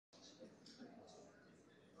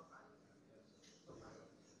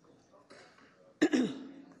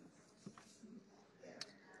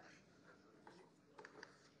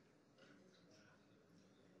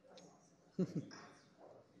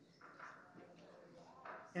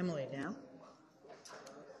Emily now.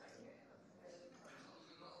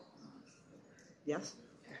 Yes?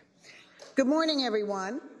 Good morning,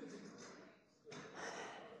 everyone.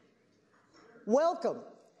 Welcome.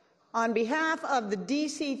 On behalf of the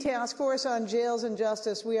D.C. Task Force on Jails and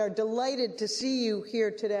Justice, we are delighted to see you here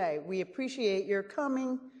today. We appreciate your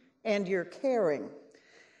coming and your caring.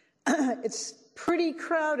 It's pretty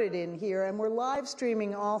crowded in here, and we're live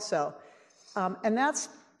streaming also. And that's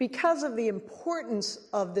because of the importance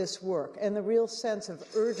of this work and the real sense of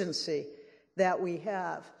urgency that we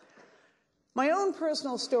have. My own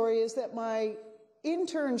personal story is that my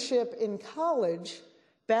internship in college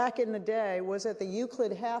back in the day was at the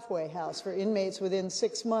Euclid Halfway House for inmates within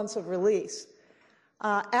 6 months of release.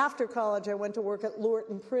 After college, I went to work at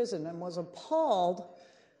Lorton Prison and was appalled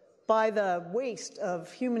by the waste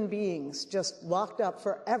of human beings just locked up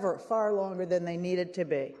forever, far longer than they needed to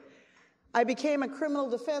be. I became a criminal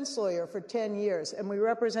defense lawyer for 10 years, and we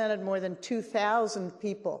represented more than 2,000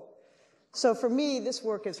 people. So for me, this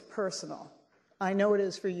work is personal. I know it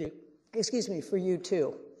is for you. Excuse me, for you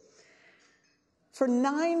too. For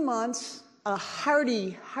 9 months, a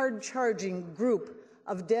hardy, hard-charging group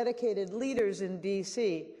of dedicated leaders in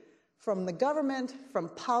D.C., from the government, from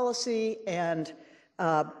policy and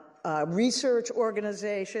research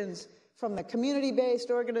organizations, from the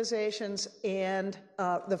community-based organizations and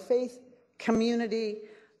the faith community,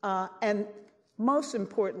 and most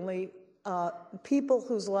importantly, people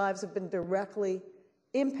whose lives have been directly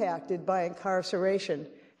impacted by incarceration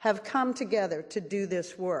have come together to do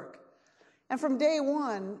this work. And from day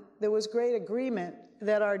one, there was great agreement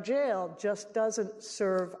that our jail just doesn't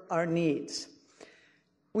serve our needs.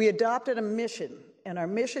 We adopted a mission, and our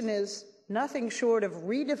mission is nothing short of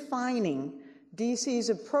redefining DC's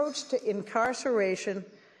approach to incarceration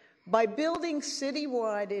by building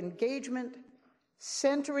citywide engagement,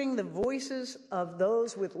 centering the voices of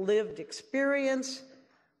those with lived experience,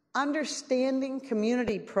 understanding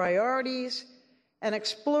community priorities, and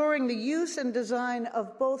exploring the use and design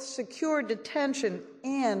of both secure detention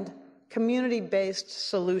and community-based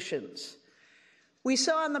solutions. We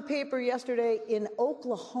saw in the paper yesterday in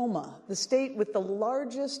Oklahoma, the state with the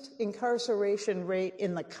largest incarceration rate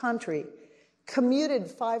in the country, commuted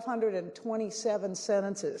 527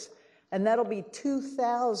 sentences, and that'll be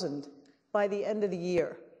 2,000 by the end of the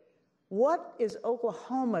year. What is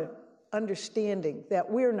Oklahoma understanding that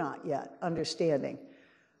we're not yet understanding?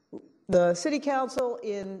 The city council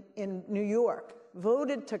in New York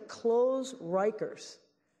voted to close Rikers.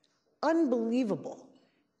 Unbelievable.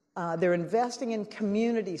 They're investing in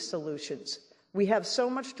community solutions. We have so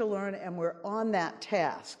much to learn, and we're on that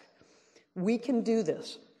task. We can do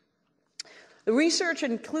this. The research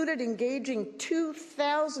included engaging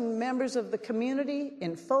 2,000 members of the community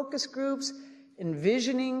in focus groups,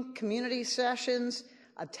 envisioning community sessions,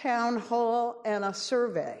 a town hall, and a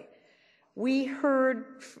survey. We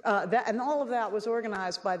heard that, and all of that was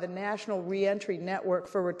organized by the National Reentry Network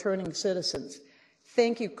for Returning Citizens.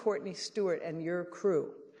 Thank you, Courtney Stewart and your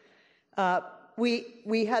crew.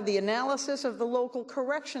 We had the analysis of the local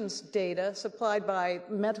corrections data supplied by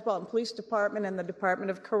Metropolitan Police Department and the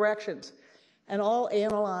Department of Corrections, and all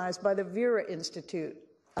analyzed by the Vera Institute,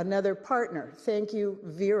 another partner. Thank you,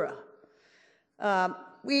 Vera.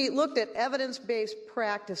 We looked at evidence-based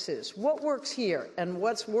practices, what works here and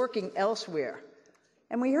what's working elsewhere.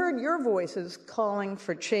 And we heard your voices calling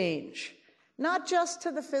for change, not just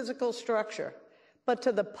to the physical structure, but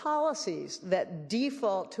to the policies that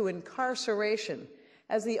default to incarceration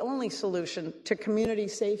as the only solution to community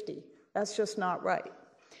safety. That's just not right.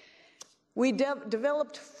 We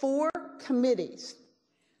developed 4 committees.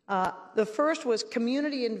 The first was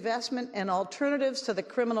Community Investment and Alternatives to the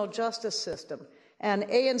Criminal Justice System, and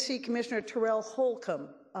ANC Commissioner Terrell Holcomb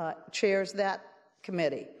chairs that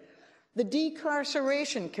committee. The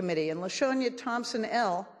Decarceration Committee and LaShonia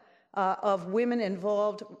Thompson-L of Women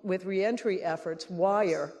Involved with Reentry Efforts,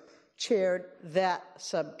 WIRE, chaired that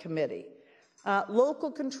subcommittee.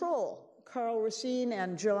 Local Control, Carl Racine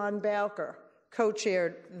and John Bowker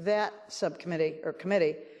co-chaired that subcommittee or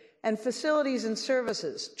committee. And Facilities and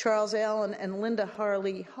Services, Charles Allen and Linda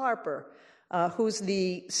Harley Harper, who's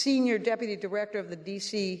the Senior Deputy Director of the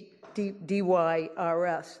DC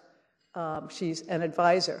DYRS. She's an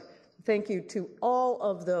advisor. Thank you to all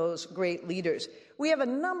of those great leaders. We have a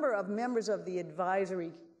number of members of the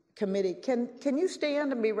advisory committee. Can you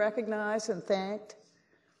stand and be recognized and thanked?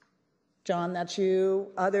 John, that's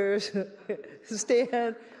you. Others,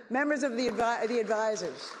 stand. Members of the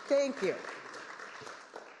advisors, thank you.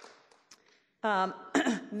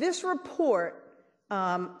 This report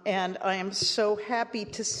and I am so happy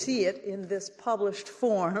to see it in this published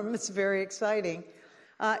form. It's very exciting,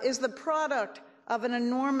 is the product of an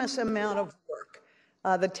enormous amount of work.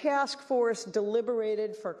 The task force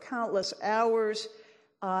deliberated for countless hours,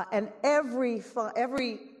 and every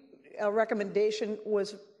recommendation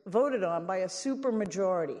was voted on by a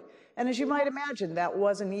supermajority. And as you might imagine, that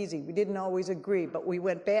wasn't easy. We didn't always agree, but we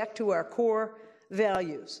went back to our core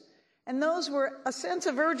values. And those were a sense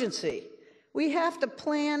of urgency. We have to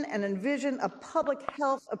plan and envision a public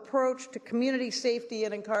health approach to community safety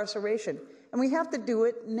and incarceration, and we have to do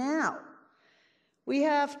it now. We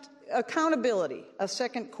have accountability, a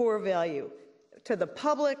second core value, to the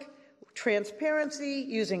public, transparency,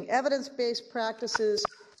 using evidence-based practices,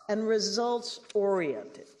 and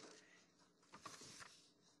results-oriented.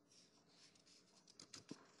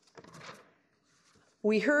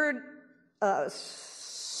 We heard,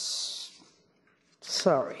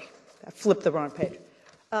 sorry, I flipped the wrong page.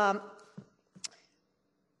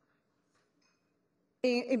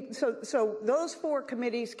 So those four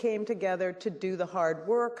committees came together to do the hard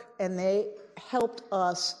work, and they helped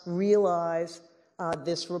us realize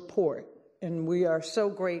this report, and we are so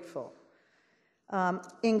grateful.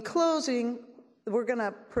 In closing, we're going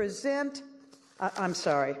to present, I'm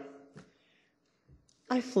sorry,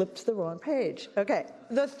 I flipped the wrong page. Okay.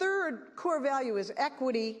 The third core value is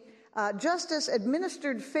equity, justice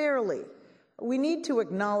administered fairly. We need to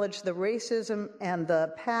acknowledge the racism and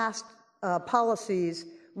the past policies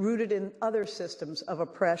rooted in other systems of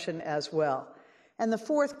oppression as well. And the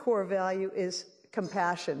fourth core value is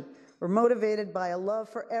compassion. We're motivated by a love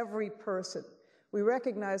for every person. We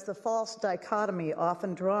recognize the false dichotomy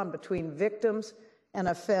often drawn between victims and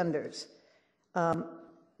offenders.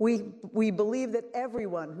 We believe that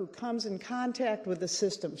everyone who comes in contact with the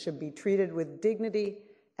system should be treated with dignity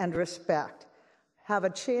and respect, have a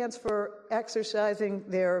chance for exercising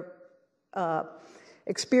their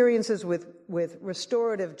experiences with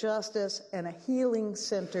restorative justice and a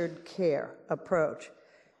healing-centered care approach.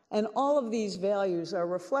 And all of these values are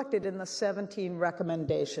reflected in the 17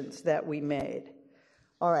 recommendations that we made.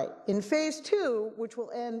 All right, in phase 2, which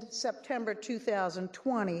will end September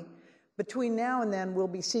 2020, between now and then, we'll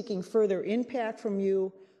be seeking further impact from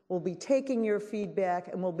you, we'll be taking your feedback,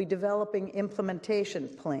 and we'll be developing implementation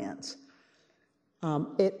plans.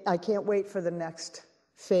 I can't wait for the next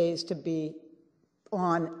phase to be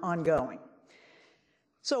ongoing.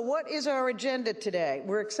 So what is our agenda today?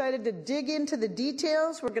 We're excited to dig into the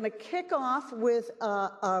details. We're going to kick off with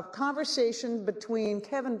a conversation between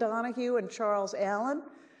Kevin Donahue and Charles Allen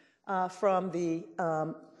from the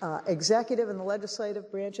executive and the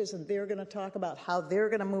legislative branches, and they're going to talk about how they're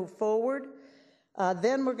going to move forward.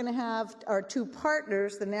 Then we're going to have our two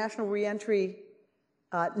partners, the National Reentry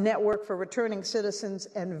Network for Returning Citizens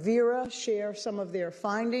and VERA, share some of their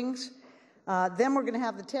findings. Then we're going to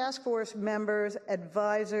have the task force members,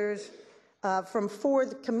 advisors from 4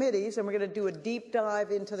 committees, and we're going to do a deep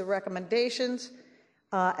dive into the recommendations.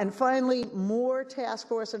 And finally, more task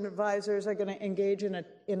force and advisors are going to engage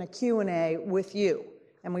in a Q&A with you,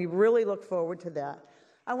 and we really look forward to that.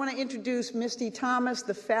 I want to introduce Misty Thomas,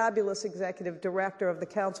 the fabulous executive director of the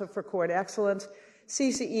Council for Court Excellence.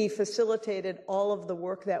 CCE facilitated all of the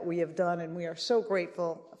work that we have done, and we are so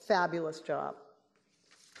grateful. A fabulous job.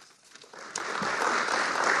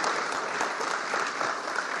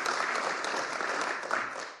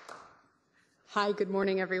 Hi, good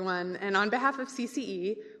morning, everyone. And on behalf of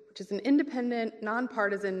CCE, which is an independent,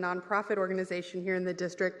 nonpartisan, nonprofit organization here in the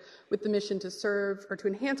district with the mission to serve or to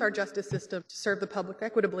enhance our justice system to serve the public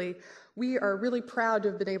equitably, we are really proud to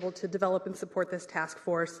have been able to develop and support this task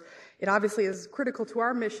force. It obviously is critical to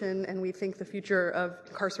our mission, and we think the future of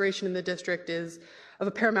incarceration in the district is of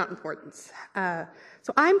a paramount importance.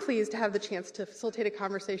 So I'm pleased to have the chance to facilitate a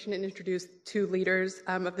conversation and introduce 2 leaders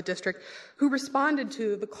of the district who responded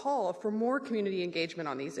to the call for more community engagement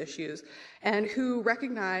on these issues and who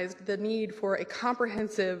recognized the need for a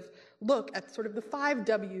comprehensive look at sort of the 5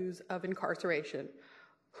 W's of incarceration.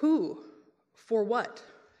 Who, for what,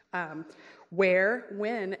 where,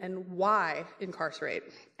 when, and why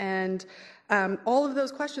incarcerate. And all of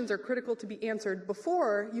those questions are critical to be answered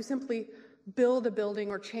before you simply build a building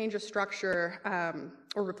or change a structure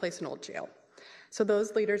or replace an old jail. So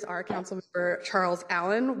those leaders are Councilmember Charles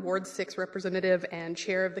Allen, Ward 6 representative and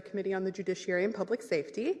chair of the Committee on the Judiciary and Public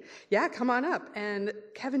Safety. Yeah, come on up. And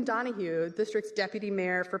Kevin Donahue, district's deputy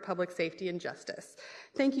mayor for Public Safety and Justice.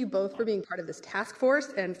 Thank you both for being part of this task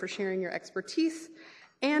force and for sharing your expertise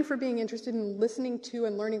and for being interested in listening to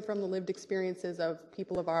and learning from the lived experiences of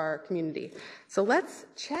people of our community. So let's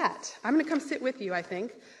chat. I'm going to come sit with you, I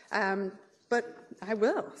think. But I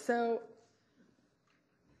will. So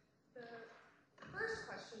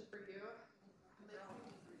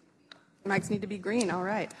Mics need to be green, all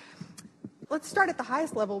right. Let's start at the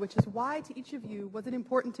highest level, which is why to each of you was it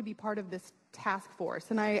important to be part of this task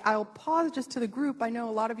force? And I'll pause just to the group. I know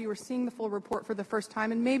a lot of you are seeing the full report for the first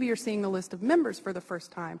time, and maybe you're seeing the list of members for the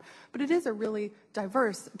first time. But it is a really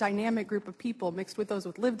diverse, dynamic group of people mixed with those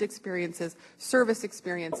with lived experiences, service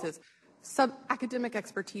experiences, academic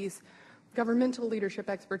expertise, governmental leadership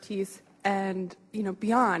expertise, and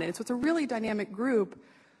beyond. And so it's a really dynamic group,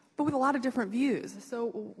 but with a lot of different views. So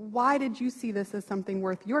why did you see this as something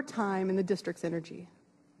worth your time and the district's energy?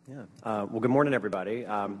 Yeah. Well, good morning, everybody,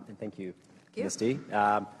 and thank you, Misty.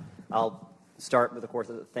 I'll start with, of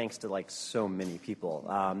course, thanks to so many people.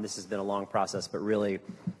 This has been a long process, but really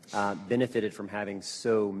benefited from having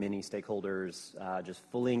so many stakeholders just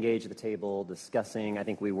fully engaged at the table, discussing. I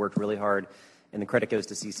think we worked really hard, and the credit goes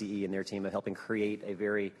to CCE and their team of helping create a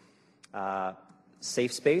very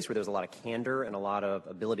safe space where there's a lot of candor and a lot of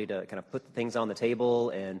ability to kind of put things on the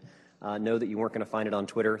table and know that you weren't going to find it on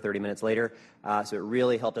Twitter 30 minutes later. So it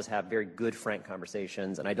really helped us have very good, frank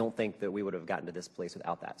conversations, and I don't think that we would have gotten to this place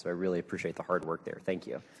without that. So I really appreciate the hard work there. Thank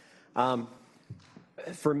you.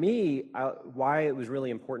 For me, why it was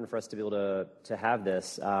really important for us to be able to have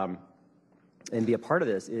this and be a part of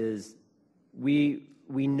this is we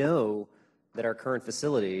know that our current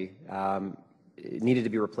facility needed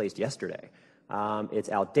to be replaced yesterday. It's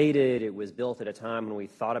outdated. It was built at a time when we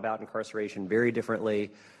thought about incarceration very differently.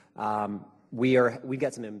 We've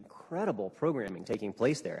got some incredible programming taking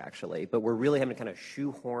place there, actually, but we're really having to kind of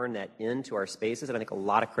shoehorn that into our spaces. And I think a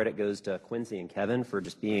lot of credit goes to Quincy and Kevin for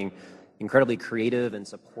just being incredibly creative and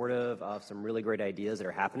supportive of some really great ideas that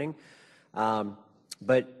are happening.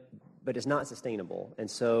 But it's not sustainable. And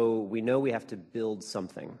so we know we have to build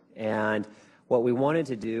something. And what we wanted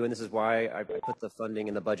to do, and this is why I put the funding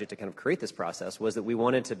in the budget to kind of create this process, was that we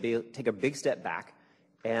wanted to take a big step back.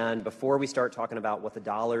 And before we start talking about what the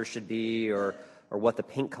dollars should be or what the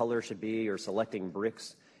paint color should be or selecting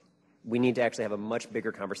bricks, we need to actually have a much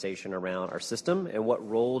bigger conversation around our system and what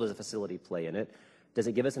role does a facility play in it. Does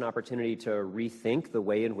it give us an opportunity to rethink the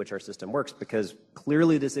way in which our system works? Because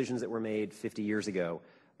clearly decisions that were made 50 years ago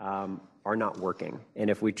are not working. And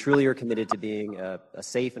if we truly are committed to being a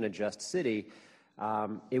safe and a just city,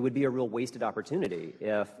 it would be a real wasted opportunity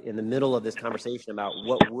if in the middle of this conversation about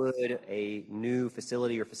what would a new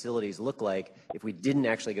facility or facilities look like if we didn't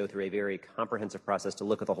actually go through a very comprehensive process to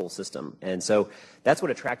look at the whole system. And so that's what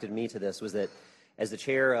attracted me to this, was that as the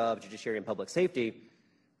chair of Judiciary and Public Safety,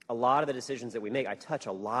 a lot of the decisions that we make, I touch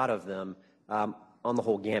a lot of them on the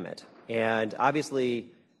whole gamut. And obviously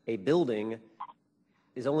a building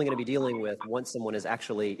is only going to be dealing with once someone is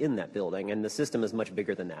actually in that building, and the system is much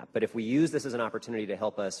bigger than that. But if we use this as an opportunity to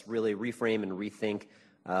help us really reframe and rethink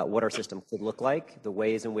what our system could look like, the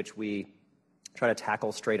ways in which we try to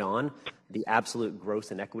tackle straight on the absolute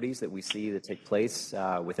gross inequities that we see that take place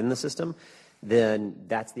within the system, then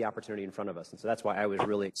that's the opportunity in front of us. And so that's why I was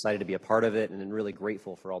really excited to be a part of it and really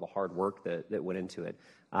grateful for all the hard work that went into it.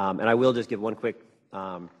 And I will just give one quick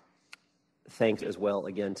thanks as well,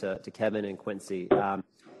 again, to Kevin and Quincy.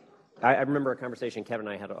 I remember a conversation Kevin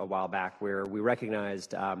and I had a while back where we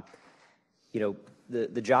recognized,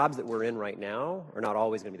 the jobs that we're in right now are not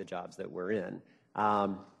always going to be the jobs that we're in.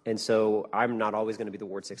 And so I'm not always going to be the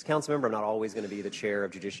Ward 6 council member. I'm not always going to be the chair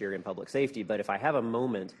of Judiciary and Public Safety. But if I have a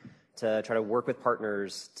moment to try to work with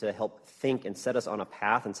partners to help think and set us on a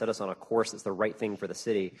path and set us on a course that's the right thing for the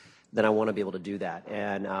city, then I want to be able to do that.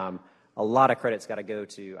 And a lot of credit's got to go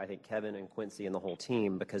to, I think, Kevin and Quincy and the whole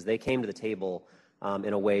team, because they came to the table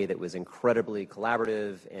in a way that was incredibly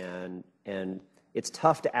collaborative, and it's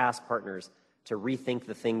tough to ask partners to rethink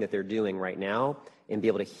the thing that they're doing right now and be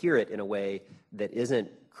able to hear it in a way that isn't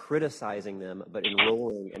criticizing them, but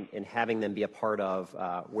enrolling and having them be a part of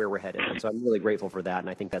where we're headed. And so I'm really grateful for that, and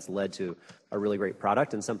I think that's led to a really great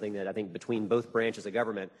product and something that I think between both branches of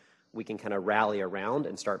government we can kind of rally around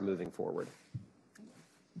and start moving forward.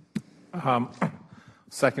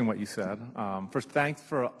 Second what you said. First, thanks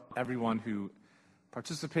for everyone who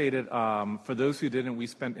participated. For those who didn't, we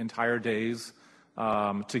spent entire days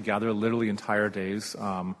together, literally entire days,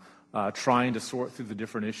 trying to sort through the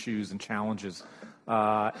different issues and challenges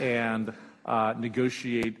and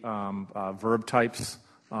negotiate verb types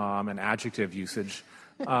and adjective usage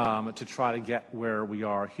to try to get where we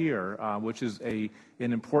are here, which is an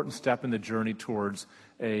important step in the journey towards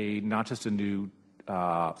not just a new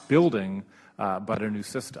building, but a new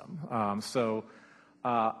system. So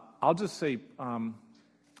I'll just say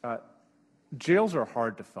jails are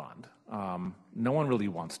hard to fund. No one really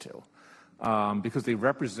wants to, because they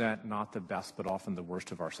represent not the best, but often the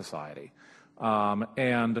worst of our society.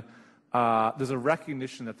 And there's a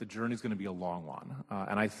recognition that the journey is going to be a long one.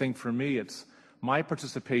 And I think for me, my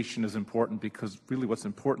participation is important because really what's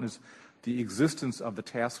important is the existence of the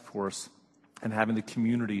task force and having the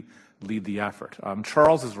community lead the effort.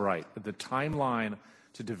 Charles is right. The timeline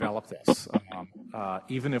to develop this,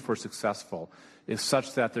 even if we're successful, is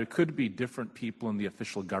such that there could be different people in the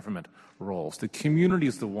official government roles. The community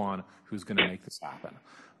is the one who's going to make this happen.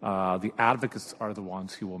 The advocates are the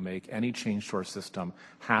ones who will make any change to our system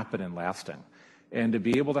happen and lasting. And to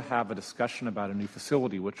be able to have a discussion about a new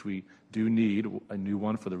facility, which we do need, a new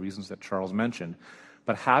one for the reasons that Charles mentioned,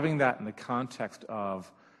 but having that in the context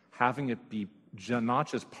of having it be not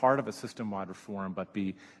just part of a system-wide reform, but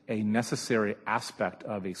be a necessary aspect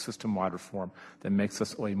of a system-wide reform that makes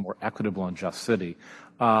us a more equitable and just city,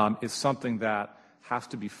 is something that has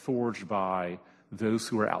to be forged by those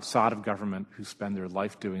who are outside of government, who spend their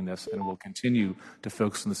life doing this and will continue to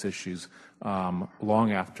focus on these issues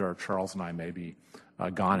long after Charles and I may be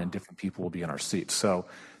gone and different people will be in our seats. So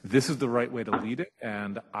this is the right way to lead it,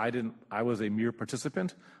 and I was a mere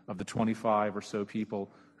participant of the 25 or so people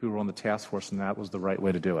who were on the task force, and that was the right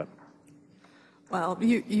way to do it. Well,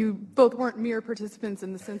 you both weren't mere participants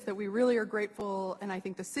in the sense that we really are grateful, and I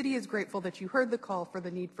think the city is grateful that you heard the call for the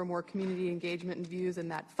need for more community engagement and views, and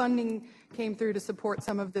that funding came through to support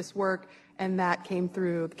some of this work, and that came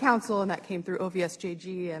through the council, and that came through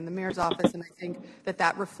OVSJG and the mayor's office, and I think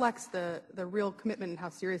that reflects the real commitment and how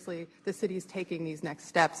seriously the city is taking these next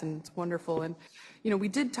steps, and it's wonderful. And, we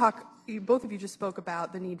did talk, both of you just spoke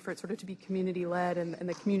about the need for it sort of to be community-led and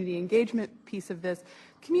the community engagement piece of this.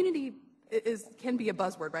 Community can be a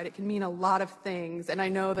buzzword, right? It can mean a lot of things, and I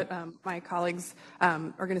know that my colleagues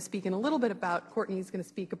are going to speak in a little bit about, Courtney's going to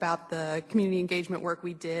speak about the community engagement work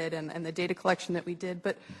we did and the data collection that we did,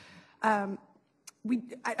 but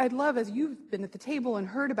I'd love, as you've been at the table and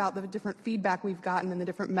heard about the different feedback we've gotten and the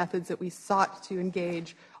different methods that we sought to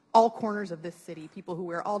engage all corners of this city, people who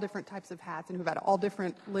wear all different types of hats and who've had all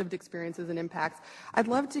different lived experiences and impacts. I'd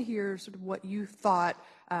love to hear sort of what you thought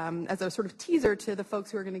as a sort of teaser to the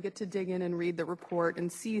folks who are going to get to dig in and read the report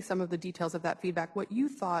and see some of the details of that feedback, what you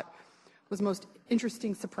thought was most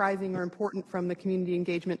interesting, surprising, or important from the community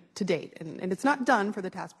engagement to date. And it's not done for the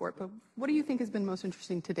task force, but what do you think has been most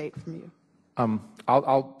interesting to date from you?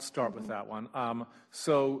 I'll start with that one.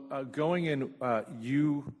 Going in,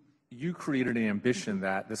 you created an ambition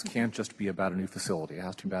that this can't just be about a new facility. It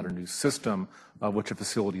has to be about a new system, of which a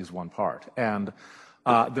facility is one part. And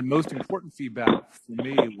the most important feedback for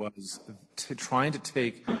me was trying to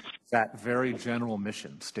take that very general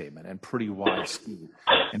mission statement and pretty wide scope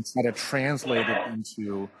and try to translate it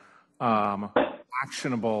into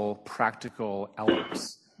actionable, practical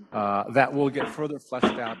elements that will get further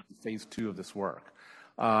fleshed out in phase 2 of this work.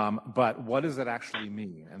 But what does it actually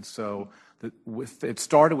mean? And so it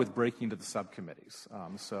started with breaking into the subcommittees.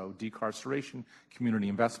 So decarceration, community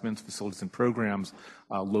investments, facilities and programs,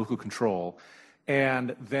 local control.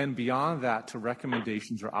 And then beyond that to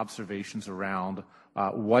recommendations or observations around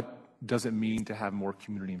what does it mean to have more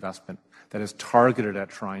community investment that is targeted at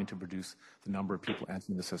trying to reduce the number of people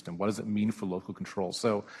entering the system? What does it mean for local control?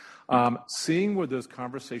 So seeing where those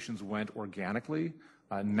conversations went organically,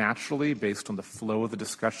 naturally, based on the flow of the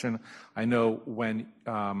discussion. I know when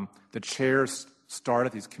the chairs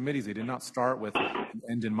started these committees, they did not start with an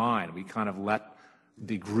end in mind. We kind of let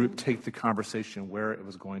the group take the conversation where it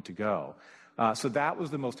was going to go. So that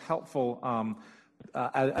was the most helpful,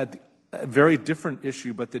 a very different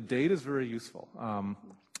issue, but the data is very useful.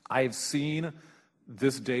 I've seen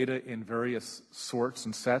this data in various sorts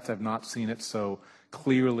and sets. I've not seen it so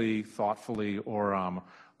clearly, thoughtfully, or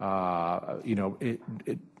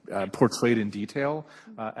portrayed in detail,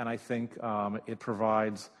 and I think it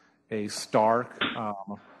provides a stark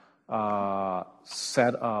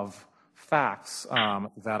set of facts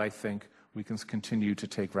that I think we can continue to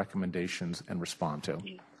take recommendations and respond to.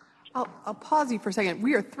 I'll pause you for a second.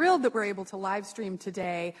 We are thrilled that we're able to live stream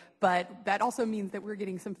today, but that also means that we're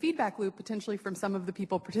getting some feedback loop potentially from some of the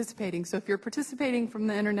people participating. So if you're participating from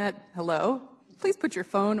the internet, hello. Please put your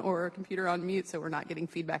phone or computer on mute so we're not getting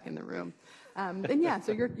feedback in the room. And yeah,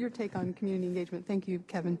 so your take on community engagement. Thank you,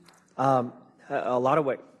 Kevin. A lot of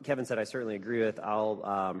what Kevin said I certainly agree with.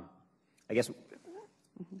 I guess,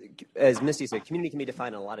 as Misty said, community can be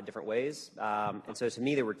defined in a lot of different ways. And so to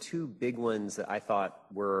me, there were two big ones that I thought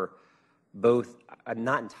were both I'm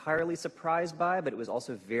not entirely surprised by, but it was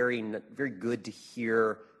also very, very good to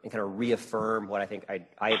hear and kind of reaffirm what I think I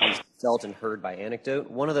at least felt and heard by anecdote.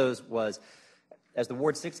 One of those was, as the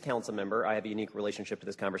Ward 6 council member, I have a unique relationship to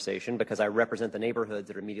this conversation because I represent the neighborhoods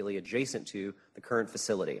that are immediately adjacent to the current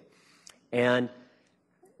facility. And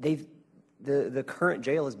the current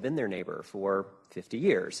jail has been their neighbor for 50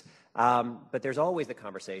 years. But there's always the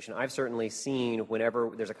conversation. I've certainly seen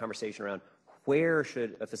whenever there's a conversation around where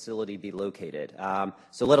should a facility be located,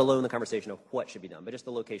 so let alone the conversation of what should be done, but just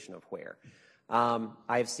the location of where.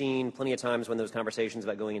 I've seen plenty of times when those conversations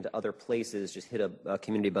about going into other places just hit a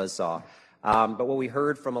community buzzsaw. But what we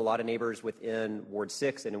heard from a lot of neighbors within Ward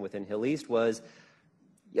 6 and within Hill East was,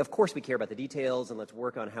 of course we care about the details and let's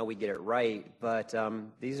work on how we get it right, but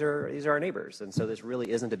these are our neighbors, and so this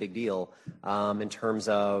really isn't a big deal in terms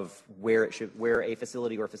of where a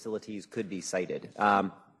facility or facilities could be sited.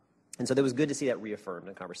 And so it was good to see that reaffirmed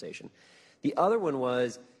in conversation. The other one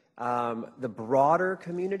was the broader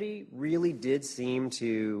community really did seem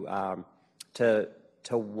to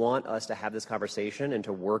want us to have this conversation and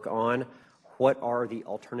to work on what are the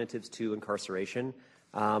alternatives to incarceration.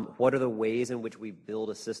 What are the ways in which we build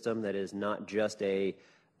a system that is not just a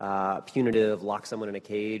punitive, lock someone in a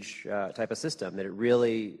cage type of system, that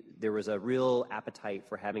there was a real appetite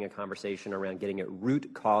for having a conversation around getting at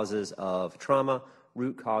root causes of trauma,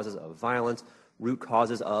 root causes of violence, root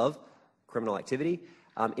causes of criminal activity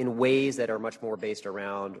in ways that are much more based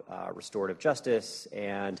around restorative justice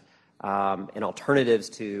and alternatives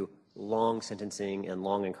to long sentencing and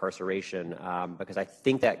long incarceration, because I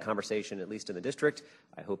think that conversation, at least in the district,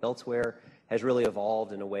 I hope elsewhere, has really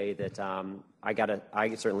evolved in a way that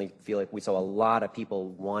I certainly feel like we saw a lot of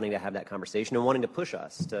people wanting to have that conversation and wanting to push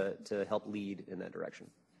us to help lead in that direction.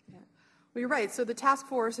 Yeah. Well, you're right. So the task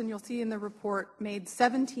force, and you'll see in the report, made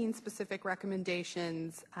 17 specific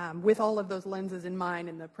recommendations with all of those lenses in mind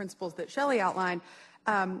and the principles that Shelley outlined.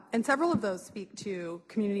 And several of those speak to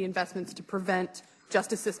community investments to prevent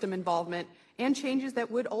justice system involvement and changes that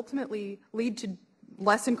would ultimately lead to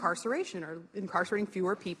less incarceration or incarcerating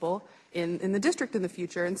fewer people in the district in the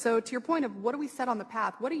future. And so to your point of what do we set on the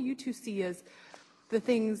path, what do you two see as the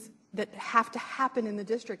things that have to happen in the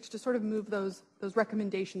district to sort of move those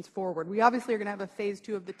recommendations forward? We obviously are going to have a phase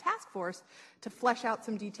 2 of the task force to flesh out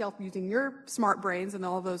some detail using your smart brains and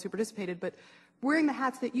all of those who participated, but wearing the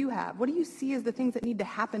hats that you have, what do you see as the things that need to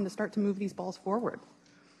happen to start to move these balls forward?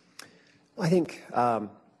 I think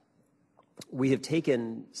we have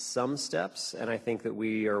taken some steps, and I think that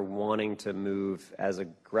we are wanting to move as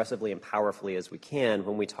aggressively and powerfully as we can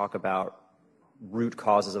when we talk about root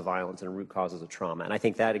causes of violence and root causes of trauma. And I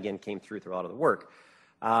think that, again, came through a lot of the work.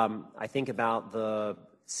 I think about the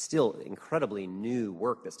still incredibly new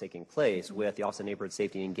work that's taking place with the Office of Neighborhood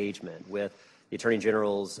Safety and Engagement, with the Attorney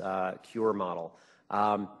General's CURE model.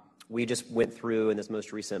 We just went through in this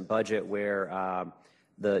most recent budget where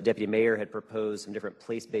the deputy mayor had proposed some different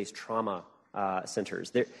place-based trauma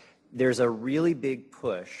centers. There's a really big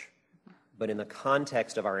push, but in the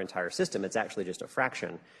context of our entire system, it's actually just a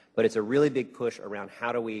fraction. But it's a really big push around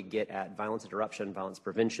how do we get at violence interruption, violence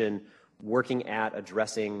prevention, working at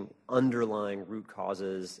addressing underlying root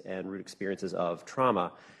causes and root experiences of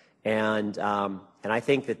trauma. And I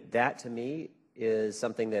think that to me is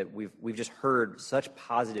something that we've just heard such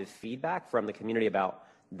positive feedback from the community about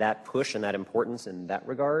that push and that importance in that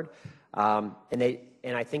regard. And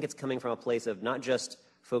I think it's coming from a place of not just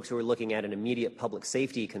folks who are looking at an immediate public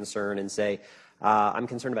safety concern and say, I'm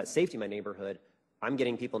concerned about safety in my neighborhood. I'm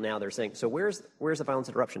getting people now that are saying, so where's the violence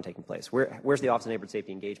interruption taking place? Where's the Office of Neighborhood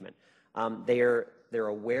Safety Engagement? They're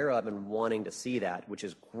aware of and wanting to see that, which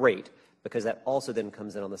is great, because that also then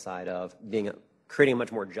comes in on the side of creating a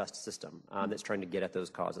much more just system that's trying to get at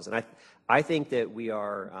those causes. And I think that we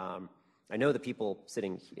are, I know the people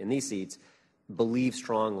sitting in these seats believe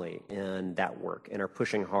strongly in that work and are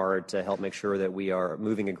pushing hard to help make sure that we are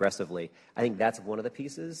moving aggressively. I think that's one of the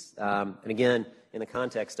pieces. And again, in the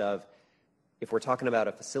context of, if we're talking about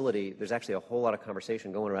a facility, there's actually a whole lot of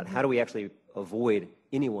conversation going around how do we actually avoid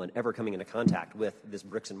anyone ever coming into contact with this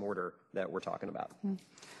bricks and mortar that we're talking about.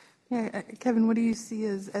 Yeah, Kevin, what do you see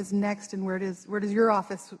as next, and where does your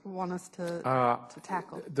office want us to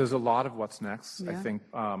tackle? There's a lot of what's next. Yeah.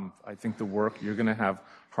 I think the work, you're going to have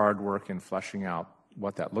hard work in fleshing out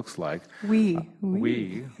what that looks like. We,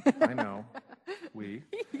 I know,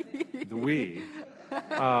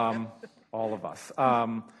 all of us.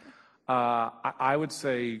 I would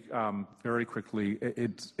say very quickly,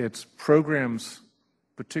 it's programs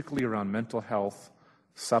particularly around mental health,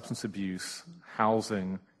 substance abuse,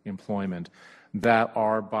 housing, employment, that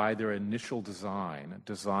are by their initial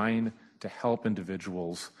designed to help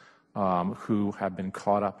individuals who have been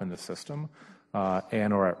caught up in the system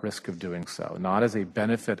and are at risk of doing so, not as a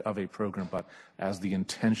benefit of a program, but as the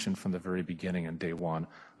intention from the very beginning and day one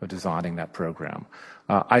of designing that program.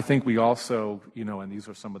 I think we also, and these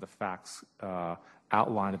are some of the facts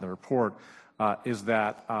outlined in the report, is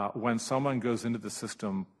that when someone goes into the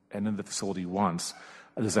system and in the facility once,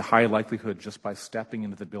 there's a high likelihood just by stepping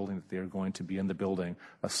into the building that they're going to be in the building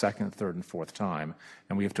a second, third, and fourth time.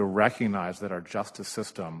 And we have to recognize that our justice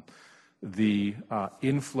system, the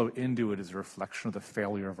inflow into it is a reflection of the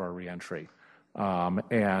failure of our reentry.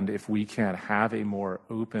 And if we can have a more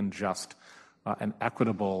open, just, and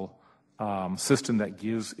equitable system that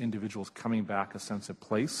gives individuals coming back a sense of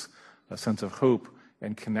place, a sense of hope,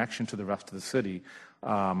 and connection to the rest of the city,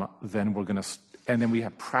 then we're going to, and then we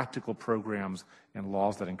have practical programs and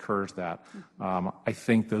laws that encourage that. I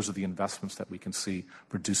think those are the investments that we can see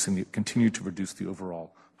continue to reduce the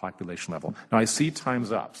overall population level. Now, I see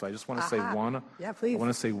time's up, so I just want to say one. Yeah, please. I want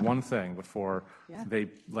to say one thing before they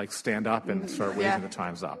stand up and start waving the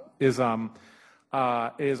time's up.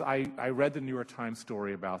 I read the New York Times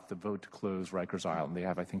story about the vote to close Rikers Island. They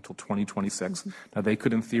have, I think, till 2026. Now, they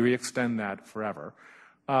could, in theory, extend that forever.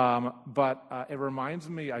 But it reminds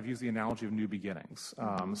me, I've used the analogy of New Beginnings.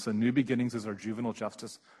 So New Beginnings is our juvenile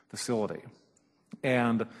justice facility.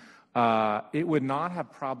 And it would not have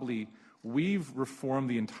we've reformed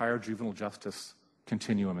the entire juvenile justice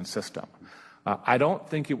continuum and system. I don't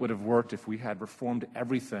think it would have worked if we had reformed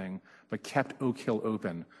everything but kept Oak Hill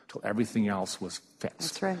open till everything else was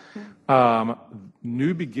fixed. That's right. Yeah.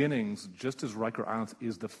 New Beginnings, just as Rikers Island,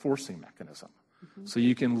 is the forcing mechanism. So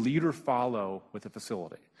you can lead or follow with a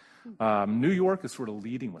facility. New York is sort of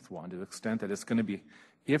leading with one to the extent that it's going to be,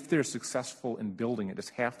 if they're successful in building it, it's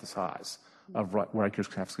half the size of what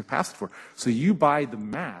Rikers has capacity for. So you, by the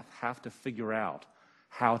math, have to figure out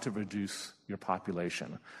how to reduce your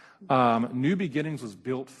population. New Beginnings was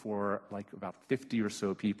built for like about 50 or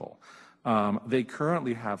so people. They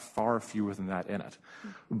currently have far fewer than that in it.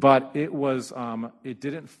 But it was, it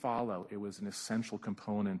didn't follow. It was an essential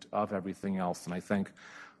component of everything else. And I think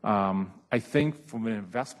from an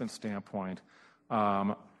investment standpoint,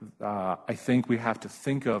 I think we have to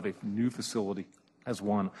think of a new facility as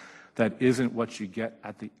one that isn't what you get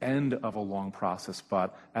at the end of a long process,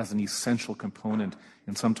 but as an essential component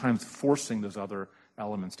and sometimes forcing those other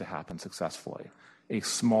elements to happen successfully. A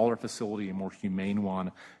smaller facility, a more humane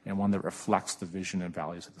one, and one that reflects the vision and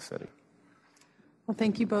values of the city. Well,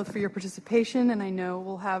 thank you both for your participation, and I know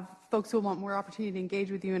we'll have folks who will want more opportunity to engage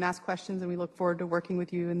with you and ask questions, and we look forward to working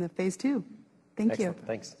with you in the phase 2. Thank you.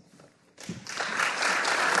 Thanks.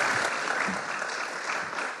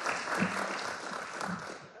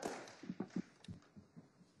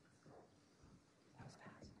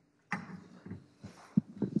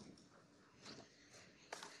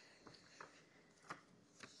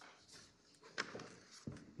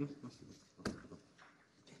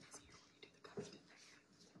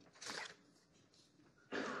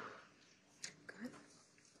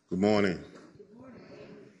 Good morning.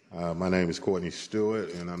 My name is Courtney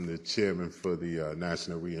Stewart, and I'm the chairman for the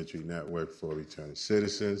National Reentry Network for Returning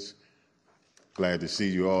Citizens. Glad to see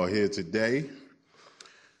you all here today.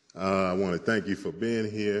 I want to thank you for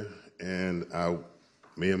being here, and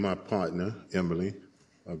me and my partner, Emily,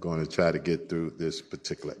 are going to try to get through this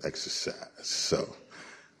particular exercise. So,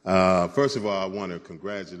 first of all, I want to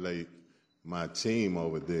congratulate my team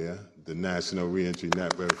over there, the National Reentry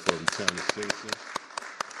Network for Returning Citizens,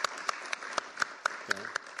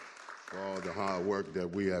 for all the hard work that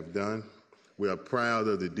we have done. We are proud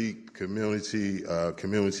of the deep community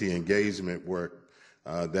engagement work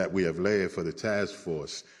that we have led for the task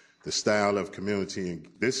force. This style of community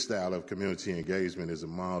engagement is a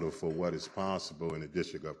model for what is possible in the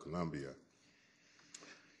District of Columbia.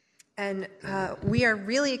 And we are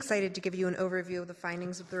really excited to give you an overview of the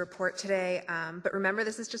findings of the report today. But remember,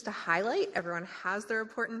 this is just a highlight. Everyone has the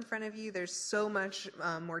report in front of you. There's so much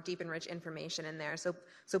more deep and rich information in there.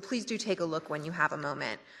 So please do take a look when you have a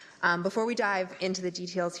moment. Before we dive into the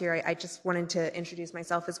details here, I just wanted to introduce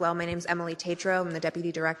myself as well. My name is Emily Tatro. I'm the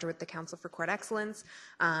Deputy Director with the Council for Court Excellence.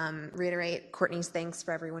 Reiterate Courtney's thanks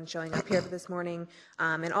for everyone showing up here this morning.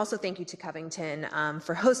 And also thank you to Covington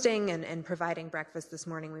for hosting and providing breakfast this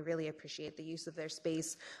morning. We really appreciate the use of their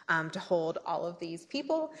space to hold all of these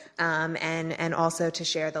people and also to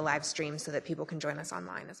share the live stream so that people can join us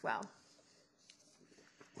online as well.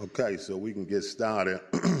 Okay, so we can get started.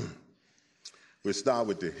 We'll start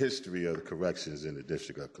with the history of the corrections in the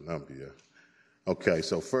District of Columbia. Okay,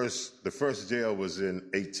 so the first jail was in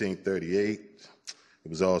 1838. It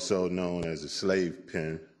was also known as a slave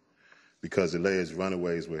pen because alleged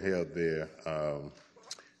runaways were held there,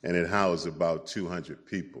 and it housed about 200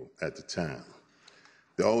 people at the time.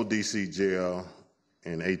 The old D.C. jail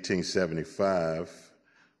in 1875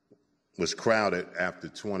 was crowded after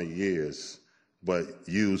 20 years, but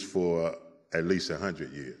used for at least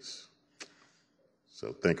 100 years.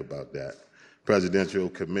 So think about that. Presidential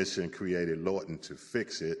Commission created Lawton to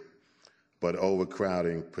fix it, but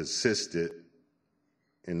overcrowding persisted.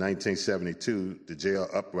 In 1972, the jail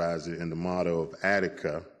uprising in the motto of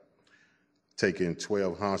Attica, taking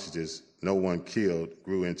 12 hostages, no one killed,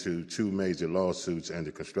 grew into 2 major lawsuits and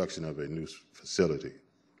the construction of a new facility.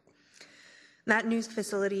 That new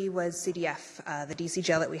facility was CDF, the DC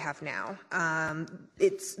jail that we have now.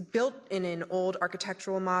 It's built in an old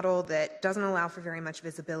architectural model that doesn't allow for very much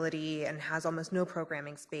visibility and has almost no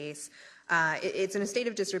programming space. It's in a state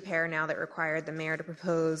of disrepair now that required the mayor to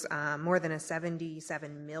propose more than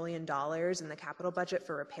 $77 million in the capital budget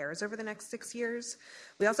for repairs over the next 6 years.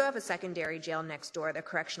 We also have a secondary jail next door, the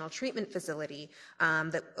Correctional Treatment Facility,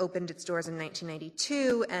 that opened its doors in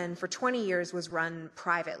 1992 and for 20 years was run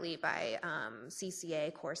privately by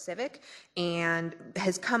CCA, Core Civic, and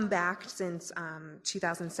has come back since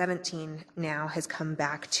 2017 now, has come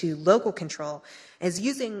back to local control, is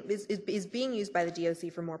being used by the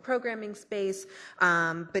DOC for more programming space,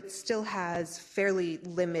 but still has fairly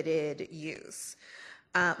limited use.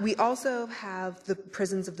 We also have the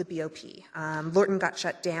prisons of the BOP. Lorton got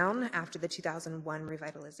shut down after the 2001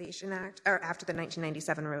 Revitalization Act, or after the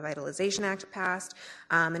 1997 Revitalization Act passed,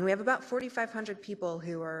 and we have about 4,500 people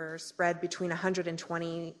who are spread between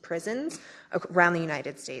 120 prisons around the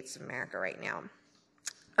United States of America right now.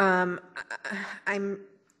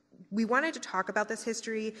 We wanted to talk about this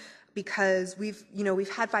history because we've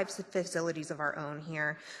had 5 facilities of our own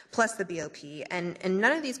here, plus the BOP, and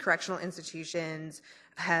none of these correctional institutions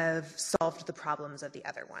have solved the problems of the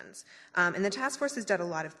other ones. And the task force has done a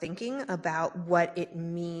lot of thinking about what it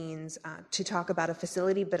means to talk about a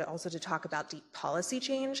facility, but also to talk about deep policy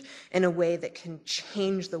change in a way that can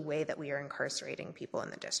change the way that we are incarcerating people in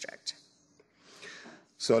the district.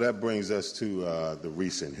 So that brings us to the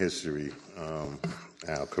recent history,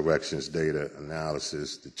 our corrections data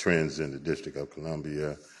analysis, the trends in the District of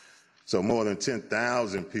Columbia. So more than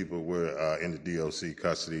 10,000 people were in the DOC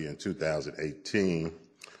custody in 2018.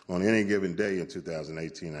 On any given day in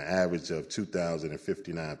 2018, an average of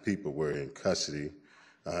 2,059 people were in custody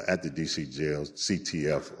at the DC jails,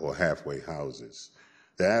 CTF, or halfway houses.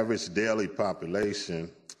 The average daily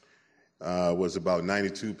population was about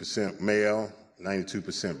 92% male,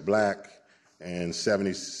 92% black, and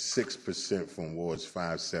 76% from wards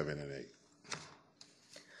 5, 7, and 8.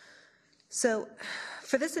 So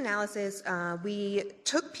for this analysis, we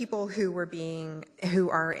took people who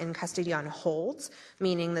are in custody on holds,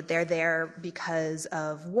 meaning that they're there because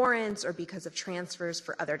of warrants or because of transfers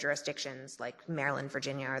for other jurisdictions like Maryland,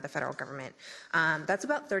 Virginia, or the federal government. That's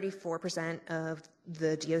about 34% of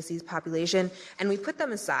the DOC's population, and we put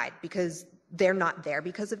them aside because they're not there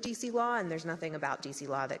because of DC law, and there's nothing about DC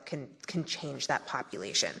law that can change that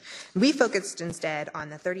population. We focused instead on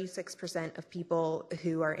the 36% of people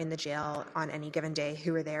who are in the jail on any given day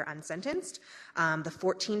who are there unsentenced, the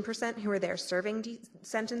 14% who are there serving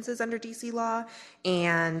sentences under DC law,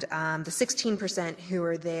 and the 16% who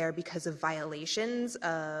are there because of violations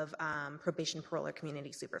of probation, parole, or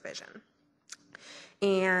community supervision.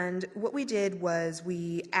 And what we did was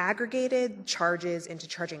we aggregated charges into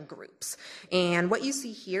charging groups. And what you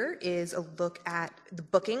see here is a look at the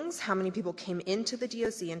bookings, how many people came into the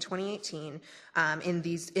DOC in 2018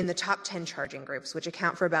 in the top 10 charging groups, which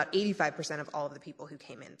account for about 85% of all of the people who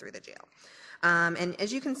came in through the jail. And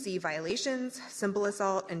as you can see, violations, simple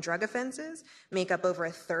assault, and drug offenses make up over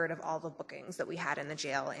a third of all the bookings that we had in the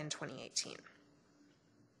jail in 2018.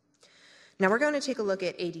 Now we're going to take a look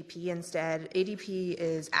at ADP instead. ADP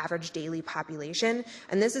is average daily population,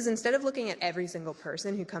 and this is instead of looking at every single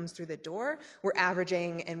person who comes through the door, we're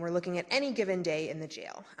averaging and we're looking at any given day in the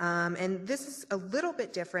jail. And this is a little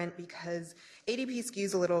bit different because ADP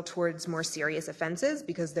skews a little towards more serious offenses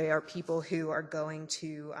because they are people who are going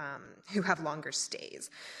to, who have longer stays.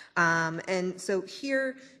 And so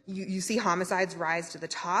here you see homicides rise to the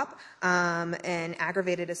top and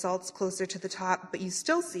aggravated assaults closer to the top, but you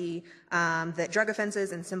still see that drug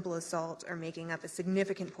offenses and simple assault are making up a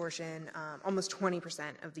significant portion, almost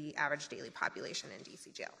 20% of the average daily population in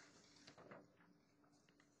DC jail.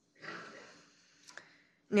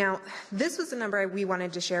 Now, this was a number we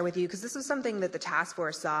wanted to share with you because this was something that the task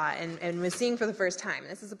force saw and was seeing for the first time.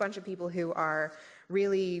 This is a bunch of people who are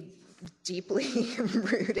really deeply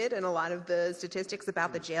rooted in a lot of the statistics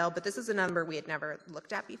about the jail, but this is a number we had never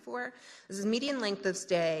looked at before. This is median length of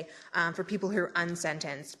stay for people who are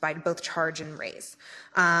unsentenced by both charge and race.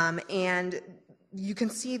 And you can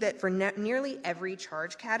see that for nearly every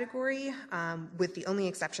charge category, with the only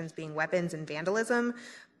exceptions being weapons and vandalism,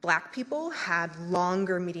 Black people had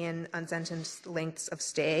longer median unsentenced lengths of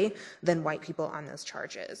stay than white people on those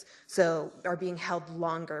charges, so are being held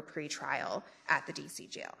longer pre-trial at the DC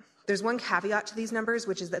jail. There's one caveat to these numbers,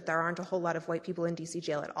 which is that there aren't a whole lot of white people in DC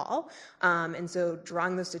jail at all, and so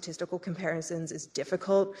drawing those statistical comparisons is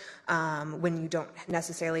difficult when you don't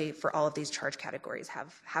necessarily, for all of these charge categories,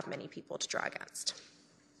 have many people to draw against.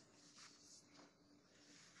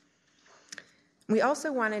 We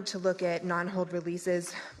also wanted to look at non-hold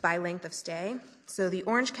releases by length of stay. So the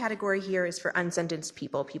orange category here is for unsentenced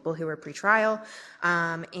people, people who are pretrial,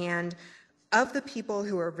 and of the people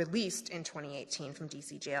who were released in 2018 from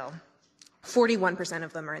DC jail, 41%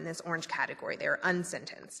 of them are in this orange category. They are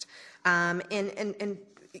unsentenced. And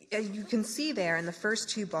as you can see there in the first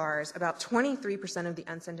two bars, about 23% of the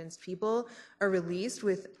unsentenced people are released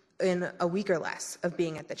within a week or less of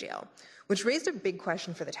being at the jail, which raised a big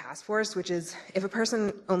question for the task force, which is, if a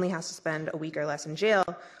person only has to spend a week or less in jail,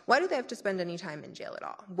 why do they have to spend any time in jail at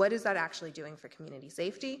all? What is that actually doing for community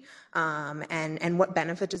safety? And what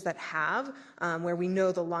benefit does that have, where we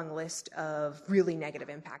know the long list of really negative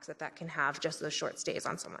impacts that can have, just those short stays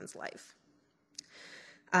on someone's life?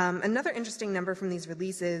 Another interesting number from these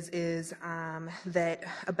releases is that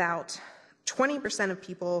about 20% of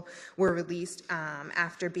people were released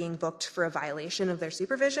after being booked for a violation of their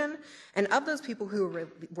supervision. And of those people who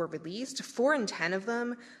were released, 4 in 10 of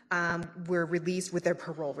them were released with their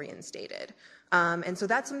parole reinstated. And so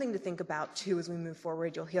that's something to think about, too, as we move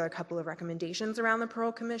forward. You'll hear a couple of recommendations around the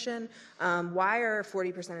Parole Commission. Why are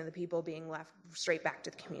 40% of the people being left straight back to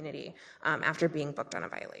the community after being booked on a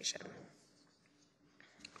violation?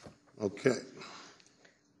 Okay.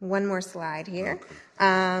 One more slide here.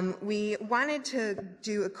 Okay. We wanted to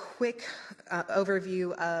do a quick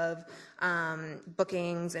overview of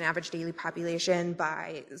bookings and average daily population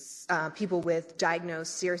by people with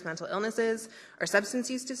diagnosed serious mental illnesses or substance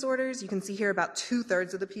use disorders. You can see here about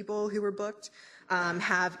 2/3 of the people who were booked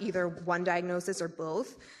have either one diagnosis or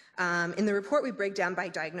both. In the report, we break down by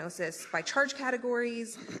diagnosis, by charge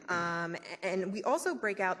categories, and we also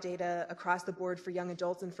break out data across the board for young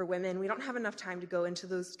adults and for women. We don't have enough time to go into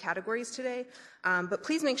those categories today, but